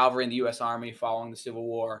U.S. Cavalry and the U.S. Army following the Civil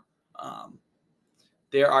War.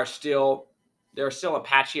 There are still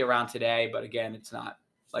Apache around today, but again, it's not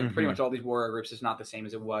like pretty much all these warrior groups. It's not the same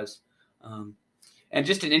as it was. And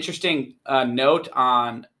just an interesting note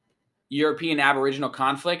on European Aboriginal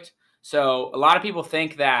conflict. So a lot of people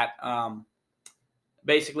think that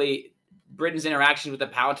basically Britain's interactions with the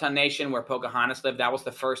Powhatan Nation, where Pocahontas lived, that was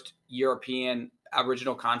the first European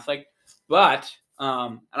Aboriginal conflict. But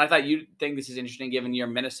and I thought you'd think this is interesting given your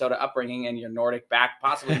Minnesota upbringing and your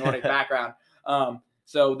possibly Nordic background.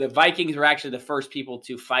 So the Vikings were actually the first people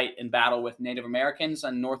to fight in battle with Native Americans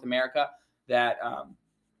in North America. That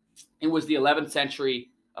it was the 11th century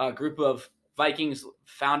group of Vikings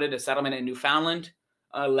founded a settlement in Newfoundland,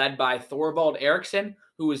 led by Thorvald Ericsson,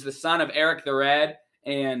 who was the son of Eric the Red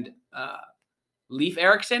and Leif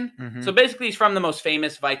Erikson. Mhm. So basically, he's from the most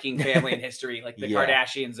famous Viking family in history, like the Yeah.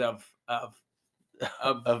 Kardashians of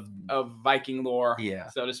Viking lore, Yeah.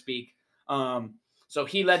 so to speak. So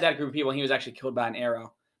he led that group of people, and he was actually killed by an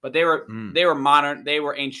arrow. But they were modern. They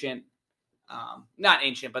were ancient, not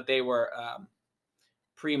ancient, but they were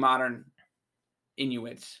pre-modern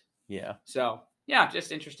Inuits. Yeah. So yeah,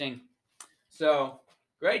 just interesting. So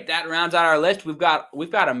great, that rounds out our list. We've got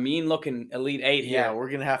a mean looking Elite Eight here. Yeah, we're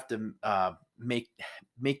gonna have to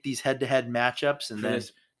make these head-to-head matchups and For then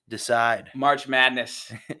this decide. March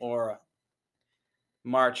Madness or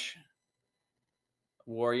March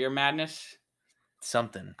Warrior Madness.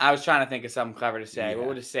 Something. I was trying to think of something clever to say. Yeah.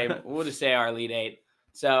 But we'll just say our Elite Eight.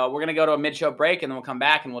 So we're gonna go to a mid-show break, and then we'll come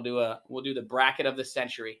back and we'll do the bracket of the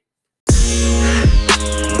century.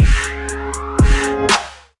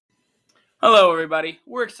 Hello, everybody.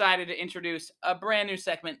 We're excited to introduce a brand new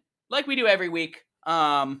segment, like we do every week.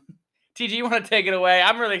 TG, you want to take it away?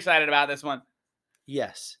 I'm really excited about this one.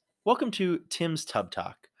 Yes. Welcome to Tim's Tub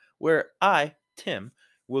Talk, where I, Tim,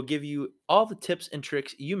 will give you all the tips and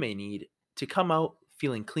tricks you may need to come out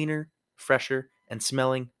feeling cleaner, fresher, and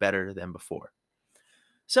smelling better than before.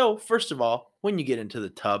 So, first of all, when you get into the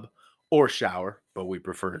tub or shower, but we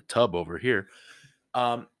prefer a tub over here,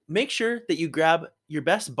 make sure that you grab your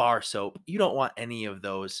best bar soap. You don't want any of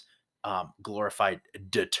those glorified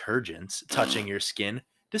detergents touching your skin.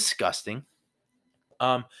 Disgusting.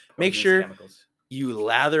 Make sure you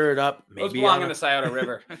lather it up. Those Maybe belong in the Scioto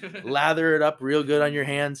River. lather it up real good on your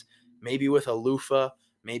hands. Maybe with a loofah.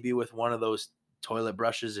 Maybe with one of those toilet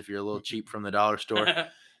brushes if you're a little cheap from the dollar store.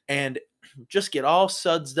 And just get all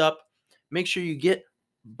sudsed up. Make sure you get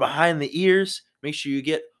behind the ears. Make sure you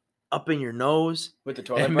get up in your nose. With the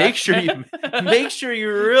toilet And brush. make sure you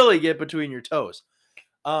really get between your toes.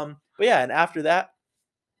 But yeah, and after that,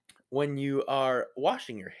 when you are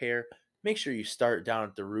washing your hair, make sure you start down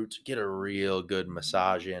at the roots, get a real good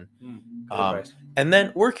massage in, Good advice. and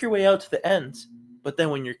then work your way out to the ends. But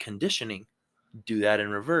then when you're conditioning, do that in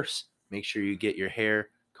reverse. Make sure you get your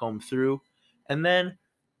hair combed through. And then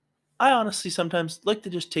I honestly sometimes like to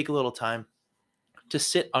just take a little time to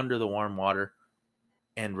sit under the warm water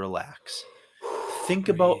and relax. Think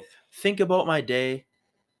about my day,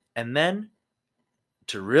 and then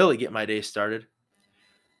to really get my day started,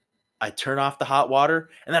 I turn off the hot water,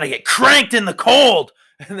 and then I get cranked in the cold,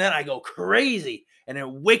 and then I go crazy, and it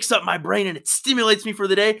wakes up my brain, and it stimulates me for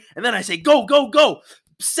the day, and then I say, go, go, go,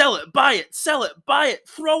 sell it, buy it,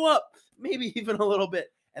 throw up, maybe even a little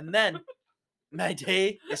bit, and then my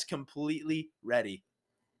day is completely ready.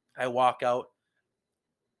 I walk out,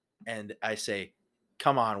 and I say,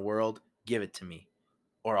 come on, world, give it to me,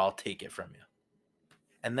 or I'll take it from you.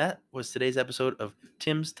 And that was today's episode of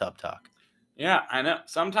Tim's Tub Talk. Yeah, I know.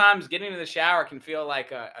 Sometimes getting into the shower can feel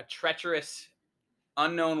like a treacherous,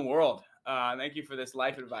 unknown world. Thank you for this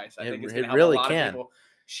life advice. I think it's going to help really a lot of people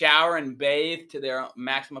shower and bathe to their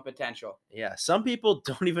maximum potential. Yeah, some people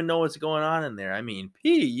don't even know what's going on in there. I mean,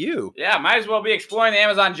 PU. Yeah, might as well be exploring the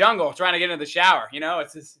Amazon jungle trying to get into the shower. You know,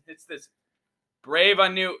 it's this brave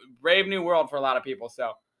new world for a lot of people.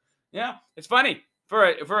 So, yeah, it's funny for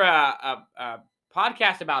a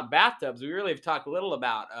podcast about bathtubs. We really have talked little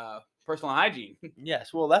about personal hygiene.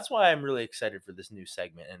 Yes, well, that's why I'm really excited for this new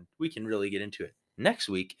segment, and we can really get into it next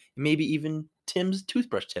week. Maybe even Tim's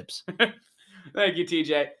toothbrush tips. Thank you,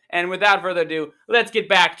 TJ. And without further ado, let's get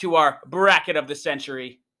back to our bracket of the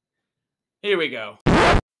century. Here we go.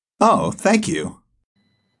 Oh, thank you.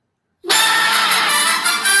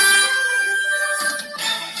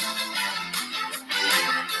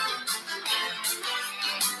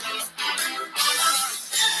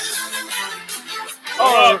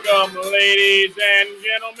 Welcome, ladies and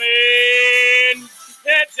gentlemen.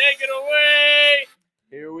 Take it away.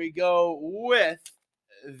 Here we go with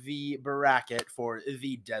the bracket for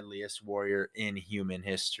the deadliest warrior in human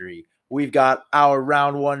history. We've got our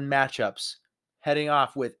round one matchups heading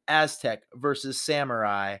off with Aztec versus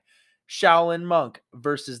Samurai, Shaolin Monk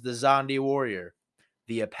versus the Zandi Warrior,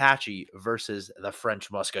 the Apache versus the French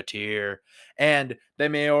Musketeer, and the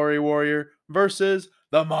Maori Warrior versus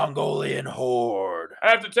the Mongolian Horde. I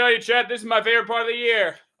have to tell you, Chet, this is my favorite part of the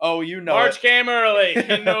year. Oh, you know March it. came early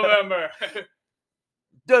in November.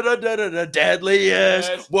 Deadly, yes.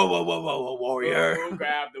 Yes. Whoa, warrior. Ooh,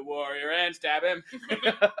 grab the warrior and stab him.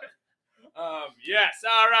 Yes,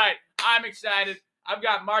 all right. I'm excited. I've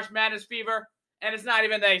got March Madness fever, and it's not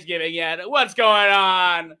even Thanksgiving yet. What's going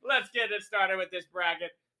on? Let's get it started with this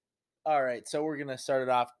bracket. All right, so we're gonna start it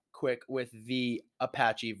off quick with the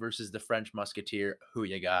Apache versus the French Musketeer. Who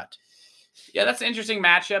you got? Yeah, that's an interesting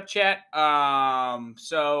matchup, Chet.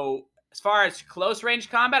 So as far as close range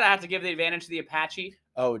combat, I have to give the advantage to the Apache.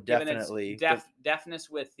 Oh, Given its definitely. deftness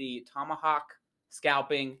with the tomahawk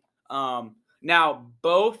scalping. Now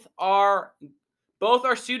both are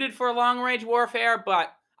suited for long range warfare,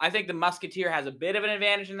 but I think the Musketeer has a bit of an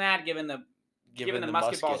advantage in that, given the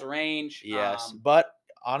musket ball's range. Yes, but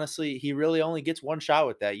honestly, he really only gets one shot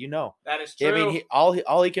with that. You know, that is true. I mean,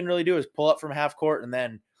 all he can really do is pull up from half court and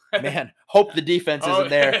then, man, hope the defense isn't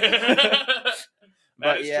there.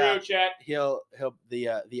 That is true, Chet.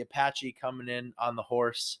 The Apache coming in on the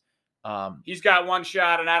horse. He's got one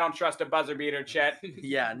shot, and I don't trust a buzzer beater, Chet.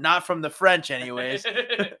 Yeah, not from the French, anyways.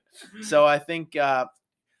 So I think how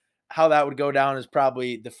that would go down is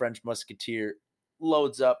probably the French Musketeer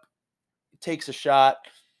loads up, takes a shot.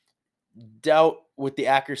 Doubt with the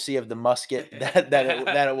accuracy of the musket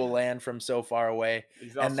that it will land from so far away.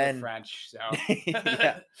 He's also and then French, so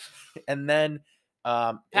yeah, and then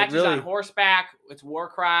Apache's on horseback. It's war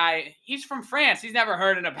cry. He's from France. He's never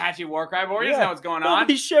heard an Apache war cry before. He doesn't know what's going on.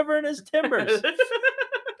 He's shivering his timbers.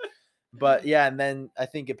 But yeah, and then I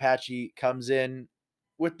think Apache comes in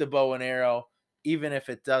with the bow and arrow. Even if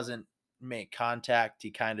it doesn't make contact,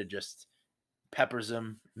 he kind of just peppers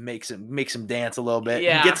him, makes him dance a little bit,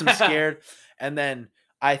 and gets him scared. And then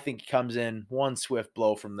I think he comes in one swift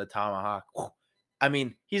blow from the tomahawk. I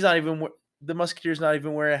mean, he's not even the Musketeer's not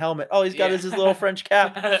even wearing a helmet. All he's got is his little French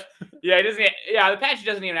cap. Yeah, he doesn't. Yeah, the Apache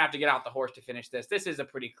doesn't even have to get out the horse to finish this. This is a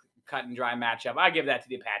pretty cut and dry matchup. I give that to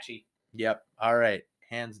the Apache. Yep. All right,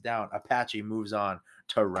 hands down. Apache moves on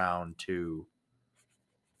to round 2.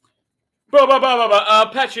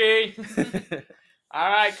 Apache. All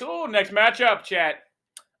right, cool. Next matchup, Chet.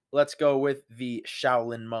 Let's go with the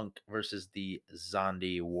Shaolin Monk versus the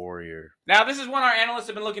Zandi Warrior. Now, this is one our analysts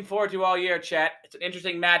have been looking forward to all year, Chet. It's an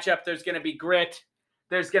interesting matchup. There's going to be grit.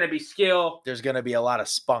 There's going to be skill. There's going to be a lot of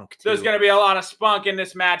spunk, too. There's going to be a lot of spunk in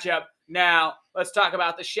this matchup. Now, let's talk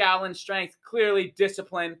about the Shaolin strength. Clearly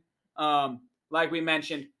discipline. Like we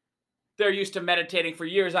mentioned, they're used to meditating for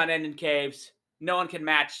years on end in caves. No one can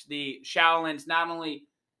match the Shaolins, not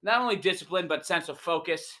only discipline, but sense of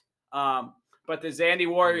focus. But the Zandi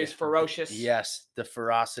Warrior is ferocious. Yes, the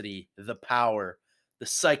ferocity, the power, the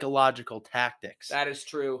psychological tactics. That is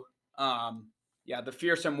true. The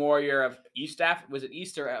fearsome warrior of East Africa. Was it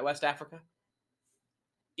East or West Africa?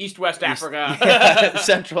 West Africa. Yeah,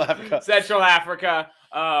 Central Africa. Central Africa.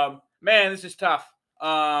 Man, this is tough.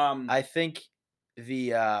 I think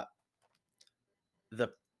the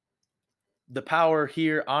power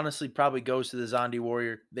here honestly probably goes to the Zandi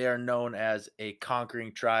Warrior. They are known as a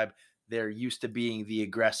conquering tribe. They're used to being the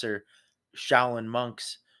aggressor. Shaolin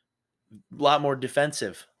monks, a lot more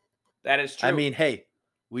defensive. That is true. I mean, hey,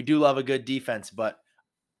 we do love a good defense, but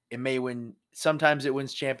it may win. Sometimes it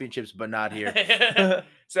wins championships, but not here.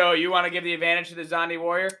 So you want to give the advantage to the Zandi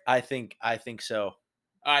Warrior? I think so.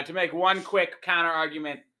 To make one quick counter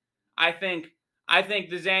argument, I think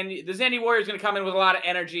the Zandi Warrior is going to come in with a lot of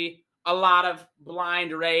energy, a lot of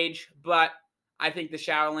blind rage, but I think the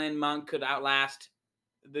Shaolin monk could outlast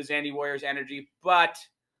the Zandi Warrior's energy. But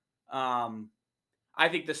I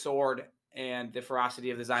think the sword and the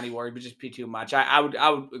ferocity of the Zandi Warrior would just be too much. I would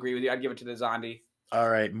agree with you. I'd give it to the Zandi. All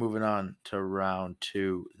right, moving on to round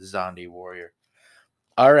 2, Zandi Warrior.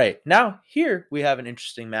 All right, now here we have an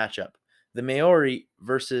interesting matchup. The Maori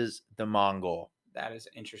versus the Mongol. That is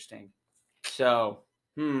interesting. So,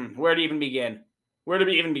 where to even begin? Where do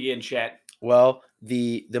we even begin, Chet? Well,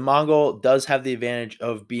 the Mongol does have the advantage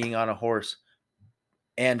of being on a horse.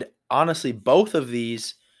 And honestly, both of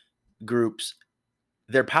these groups,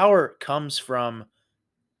 their power comes from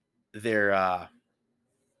their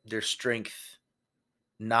strength,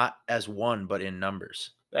 not as one, but in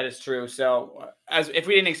numbers. That is true. So, as if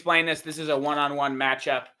we didn't explain this, this is a one-on-one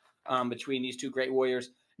matchup between these two great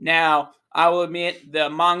warriors. Now, I will admit the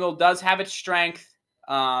Mongol does have its strength.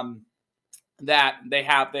 That they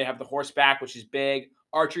have the horseback, which is big.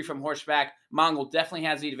 Archery from horseback. Mongol definitely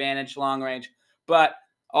has the advantage long range, but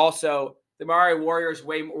also the Maori warriors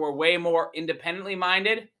were way more independently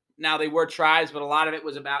minded. Now they were tribes, but a lot of it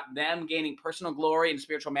was about them gaining personal glory and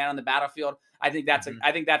spiritual man on the battlefield. I think that's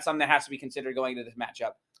something that has to be considered going into this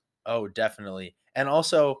matchup. Oh, definitely. And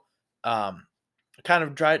also, kind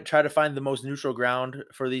of try to find the most neutral ground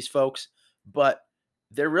for these folks, but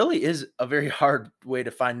there really is a very hard way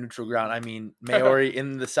to find neutral ground. I mean, Maori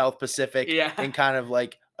in the South Pacific, Yeah. in kind of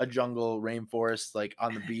like a jungle rainforest, like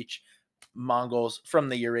on the beach. Mongols from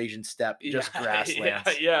the Eurasian steppe, just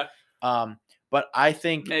grasslands. Yeah. But I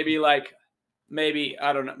think Maybe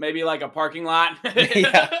I don't know. Maybe like a parking lot.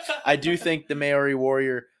 yeah, I do think the Maori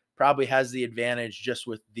warrior probably has the advantage just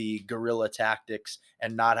with the guerrilla tactics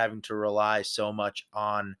and not having to rely so much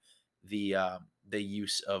on the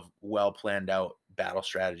use of well planned out battle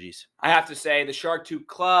strategies. I have to say the Shark Tooth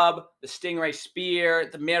Club, the Stingray Spear,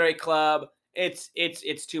 the Mere Club. It's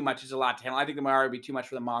too much. It's a lot to handle. I think the Maori would be too much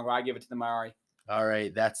for the Mongol. I give it to the Maori. All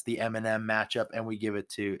right, that's the M&M matchup, and we give it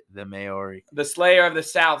to the Maori. The Slayer of the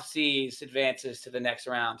South Seas advances to the next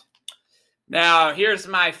round. Now, here's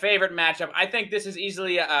my favorite matchup. I think this is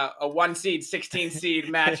easily a 1 seed, 16 seed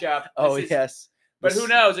matchup. Yes. But who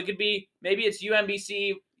knows? It could be, maybe it's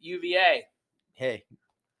UMBC, UVA. Hey,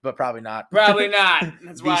 but probably not. Probably not.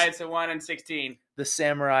 That's why it's a 1 and 16. The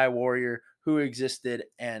samurai warrior who existed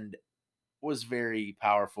and was very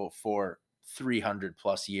powerful for 300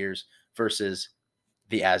 plus years versus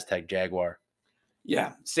the Aztec Jaguar.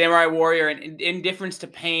 Yeah. Samurai warrior, an indifference to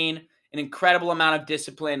pain, an incredible amount of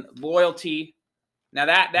discipline, loyalty. Now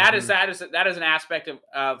that is an aspect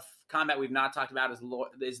of combat we've not talked about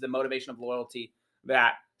is the motivation of loyalty.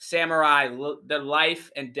 That samurai, their life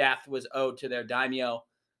and death was owed to their daimyo.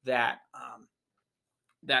 That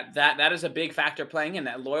is a big factor playing in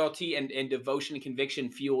that. Loyalty and devotion and conviction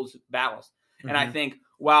fuels battles. And I think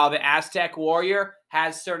while the Aztec warrior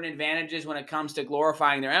has certain advantages when it comes to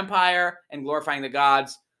glorifying their empire and glorifying the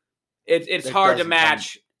gods, it's hard to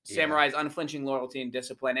match samurai's unflinching loyalty and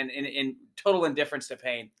discipline and in total indifference to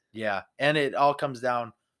pain. Yeah, and it all comes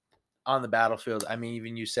down on the battlefield. I mean,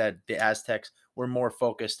 even you said the Aztecs were more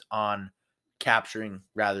focused on capturing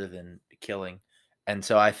rather than killing. And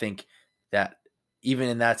so I think that even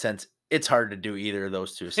in that sense, it's hard to do either of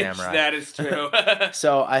those two samurai. That is true.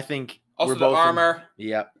 So I think also we're both armor.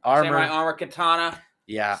 Armor. Samurai armor, katana.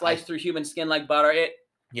 Yeah. Slice through human skin like butter.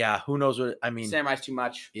 Who knows what I mean? Samurai's too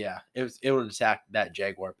much. Yeah. It would attack that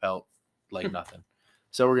jaguar pelt like nothing.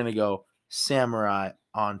 So we're gonna go samurai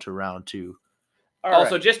on to round 2.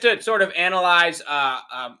 Also, just to sort of analyze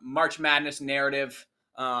March Madness narrative,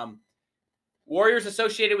 warriors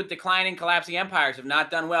associated with declining, collapsing empires have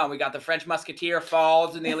not done well. We got the French Musketeer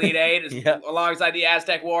falls in the Elite Eight alongside the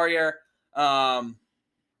Aztec warrior.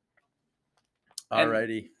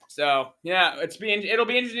 Alrighty. So yeah, it'll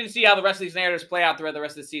be interesting to see how the rest of these narratives play out throughout the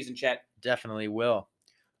rest of the season, Chet. Definitely will.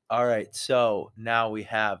 All right, so now we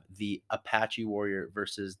have the Apache warrior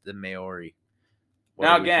versus the Maori. What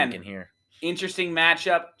are we thinking here? Interesting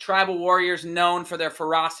matchup. Tribal warriors known for their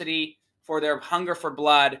ferocity, for their hunger for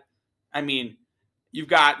blood. I mean, you've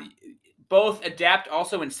got both adept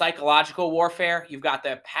also in psychological warfare. You've got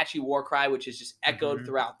the Apache war cry, which is just echoed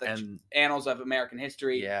throughout the annals of American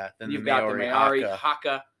history. Yeah. Then you've got the Maori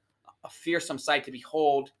haka, a fearsome sight to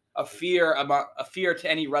behold, a fear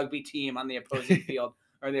to any rugby team on the opposing field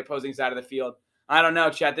or the opposing side of the field. I don't know,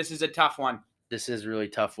 Chet. This is a tough one. This is a really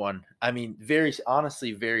tough one. I mean, very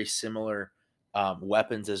similar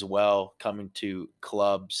weapons as well, coming to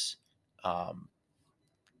clubs,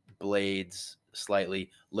 blades, slightly,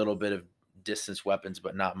 little bit of distance weapons,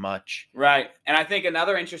 but not much. Right. And I think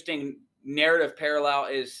another interesting narrative parallel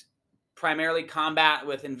is primarily combat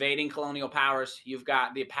with invading colonial powers. You've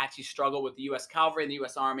got the Apache struggle with the U.S. Cavalry and the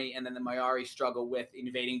U.S. Army, and then the Maori struggle with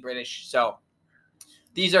invading British. So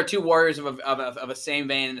these are two warriors of a same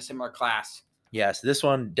vein and a similar class. Yes, this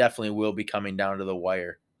one definitely will be coming down to the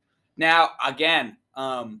wire. Now, again,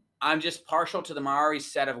 I'm just partial to the Maori's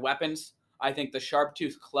set of weapons. I think the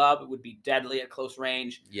Sharp-Tooth Club would be deadly at close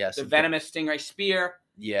range. Yes. The Venomous Stingray Spear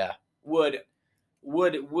would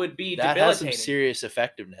be that debilitating. Has some serious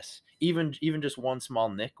effectiveness. Even just one small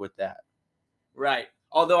nick with that. Right.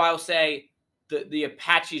 Although I'll say the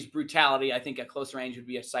Apache's brutality, I think at close range would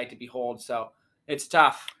be a sight to behold. So it's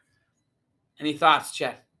tough. Any thoughts,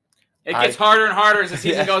 Chet? It gets harder and harder as the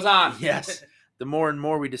season goes on. Yes. The more and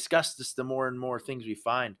more we discuss this, the more and more things we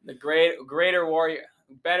find. The greater warrior,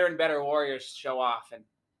 better and better warriors show off, and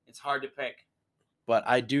it's hard to pick. But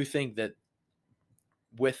I do think that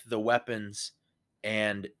with the weapons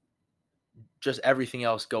and just everything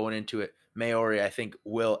else going into it, Maori, I think,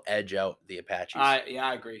 will edge out the Apaches.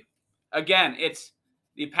 I agree. Again, it's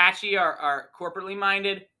the Apache are corporately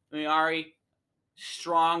minded. Maori,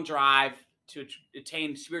 strong drive to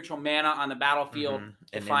attain spiritual mana on the battlefield,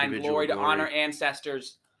 to find glory, to honor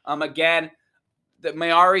ancestors. Again, the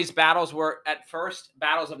Maori's battles were at first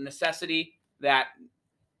battles of necessity, that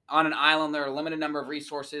on an island there are a limited number of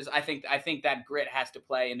resources. I think that grit has to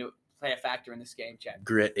play a factor in this game, Chad.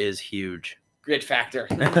 Grit is huge. Grit factor.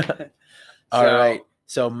 All right.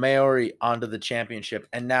 So Maori onto the championship,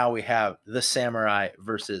 and now we have the Samurai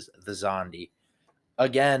versus the Zondi.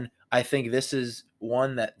 Again, I think this is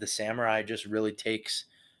one that the Samurai just really takes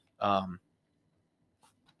kind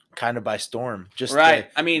of by storm. Just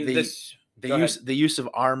right. The use of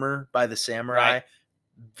armor by the Samurai, Right.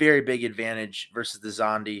 very big advantage versus the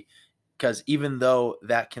Zondi, because even though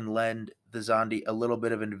that can lend the Zondi a little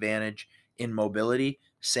bit of an advantage in mobility,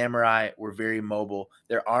 Samurai were very mobile.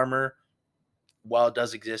 Their armor, while it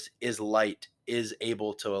does exist, is light, is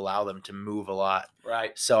able to allow them to move a lot.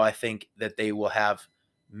 Right. So I think that they will have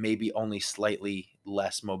maybe only slightly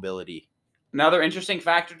less mobility. Another interesting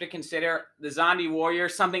factor to consider, the Zondi warrior,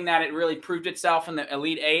 something that it really proved itself in the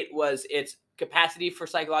Elite Eight was its capacity for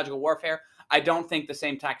psychological warfare. I don't think the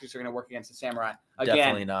same tactics are going to work against the Samurai. Again,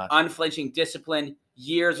 Definitely not. Unflinching discipline,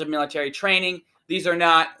 years of military training. These are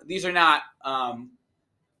not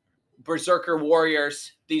berserker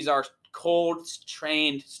warriors. These are cold,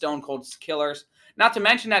 trained, stone cold killers. Not to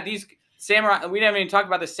mention that these samurai, we haven't even talked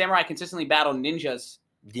about this, samurai consistently battle ninjas,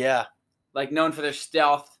 Yeah. like known for their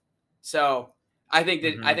stealth. So I think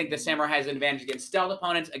that the samurai has an advantage against stealth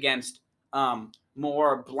opponents, against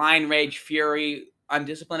more blind rage, fury,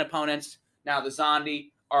 undisciplined opponents. Now the Zondi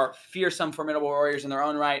are fearsome, formidable warriors in their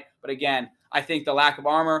own right, but again, I think the lack of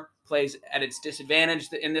armor plays at its disadvantage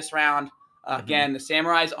in this round. Again, the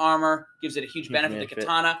samurai's armor gives it a huge benefit. The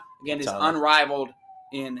katana, again, is unrivaled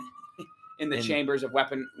in the chambers of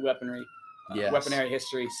weaponry, weaponry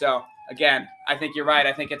history. So again, I think you're right.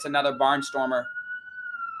 I think it's another barnstormer.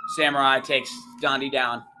 Samurai takes Zondi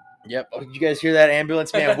down. Yep. Oh, you guys hear that,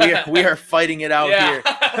 ambulance man? We are fighting it out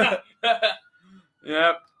here.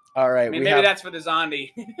 Yep. All right. I mean, maybe that's for the Zondi.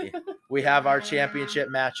 We have our championship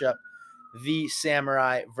matchup, the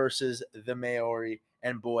Samurai versus the Maori.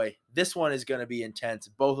 And boy, this one is going to be intense.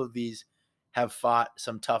 Both of these have fought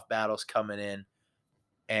some tough battles coming in.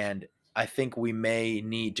 And I think we may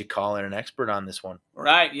need to call in an expert on this one.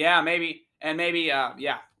 Right. Yeah, maybe. And maybe,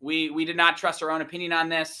 we did not trust our own opinion on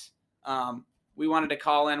this. We wanted to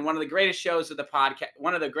call in one of the greatest shows of the podcast,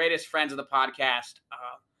 one of the greatest friends of the podcast,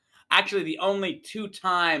 actually the only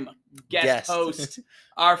two-time guest host,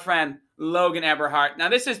 our friend Logan Eberhardt. Now,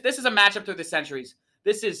 this is a matchup through the centuries.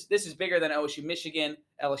 This is bigger than OSU Michigan,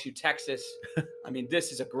 LSU Texas. I mean,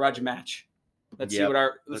 this is a grudge match. Let's see what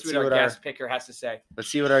our guest picker has to say. Let's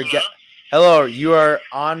see what our guest. Hello, you are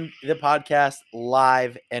on the podcast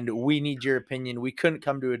live, and we need your opinion. We couldn't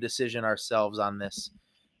come to a decision ourselves on this.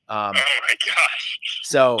 Oh my gosh!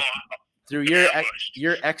 So, through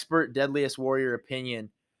your expert Deadliest Warrior opinion,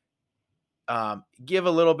 give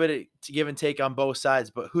a little bit to give and take on both sides.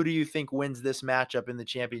 But who do you think wins this matchup in the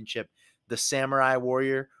championship? The Samurai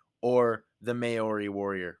Warrior or the Maori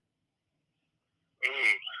Warrior?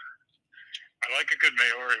 Ooh, I like a good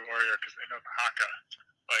Maori Warrior because they know the haka,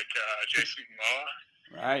 like Jason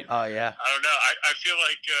Momoa. Right. Oh yeah. I don't know. I feel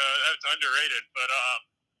like that's underrated, but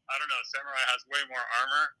I don't know. Samurai has way more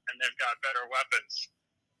armor and they've got better weapons.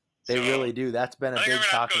 They really do. That's been a big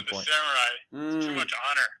talking point. Samurai. Too much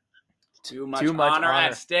honor. Too much honor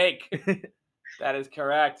at stake. That is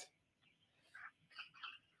correct.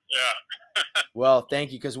 Yeah. Well,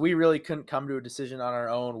 thank you, because we really couldn't come to a decision on our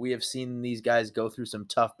own. We have seen these guys go through some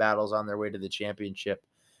tough battles on their way to the championship.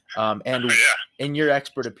 In your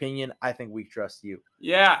expert opinion, I think we trust you.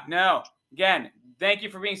 Yeah, no. Again, thank you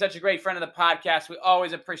for being such a great friend of the podcast. We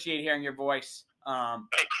always appreciate hearing your voice. Of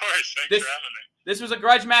course. Thanks for having me. This was a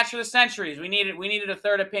grudge match for the centuries. We needed a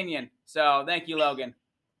third opinion. So thank you, Logan.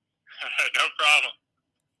 No problem.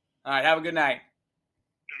 All right, have a good night.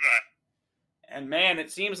 Goodbye. And man, it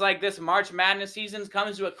seems like this March Madness season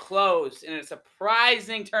comes to a close in a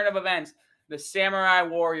surprising turn of events. The Samurai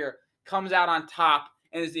Warrior comes out on top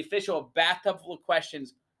and is the official Bathtub Full of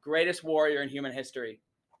Questions greatest warrior in human history.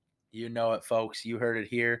 You know it, folks. You heard it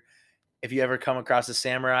here. If you ever come across a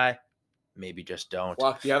samurai, maybe just don't.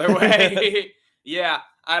 Walk the other way. Yeah,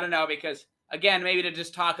 I don't know, because, again, maybe to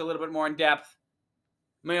just talk a little bit more in depth,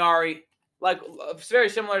 Maori, like, very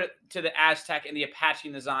similar to the Aztec and the Apache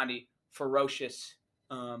and the Zondi, ferocious,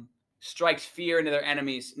 strikes fear into their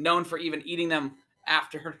enemies, known for even eating them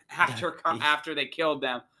after they killed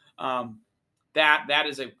them. That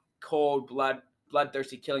is a cold,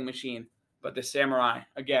 bloodthirsty killing machine. But the samurai,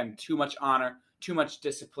 again, too much honor, too much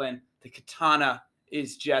discipline. The katana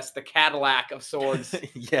is just the Cadillac of swords.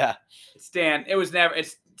 Yeah.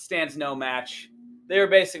 It stands no match. They were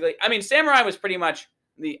basically, I mean, samurai was pretty much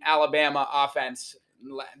the Alabama offense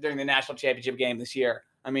during the national championship game this year.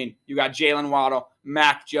 I mean, you got Jalen Waddle,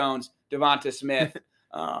 Mac Jones, Devonta Smith,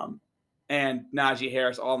 and Najee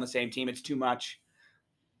Harris all on the same team. It's too much.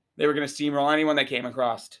 They were going to steamroll anyone that came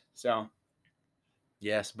across. So,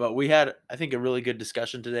 yes, but we had, I think, a really good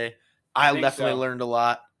discussion today. I definitely learned a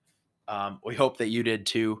lot. We hope that you did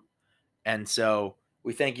too. And so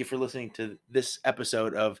we thank you for listening to this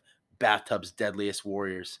episode of Bathtub's Deadliest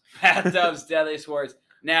Warriors. Bathtub's Deadliest Warriors.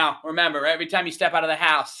 Now, remember, every time you step out of the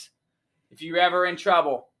house, if you're ever in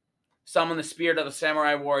trouble, summon the spirit of the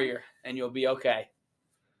samurai warrior, and you'll be okay.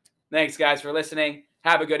 Thanks, guys, for listening.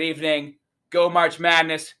 Have a good evening. Go March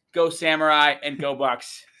Madness, go Samurai, and go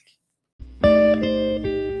Bucks.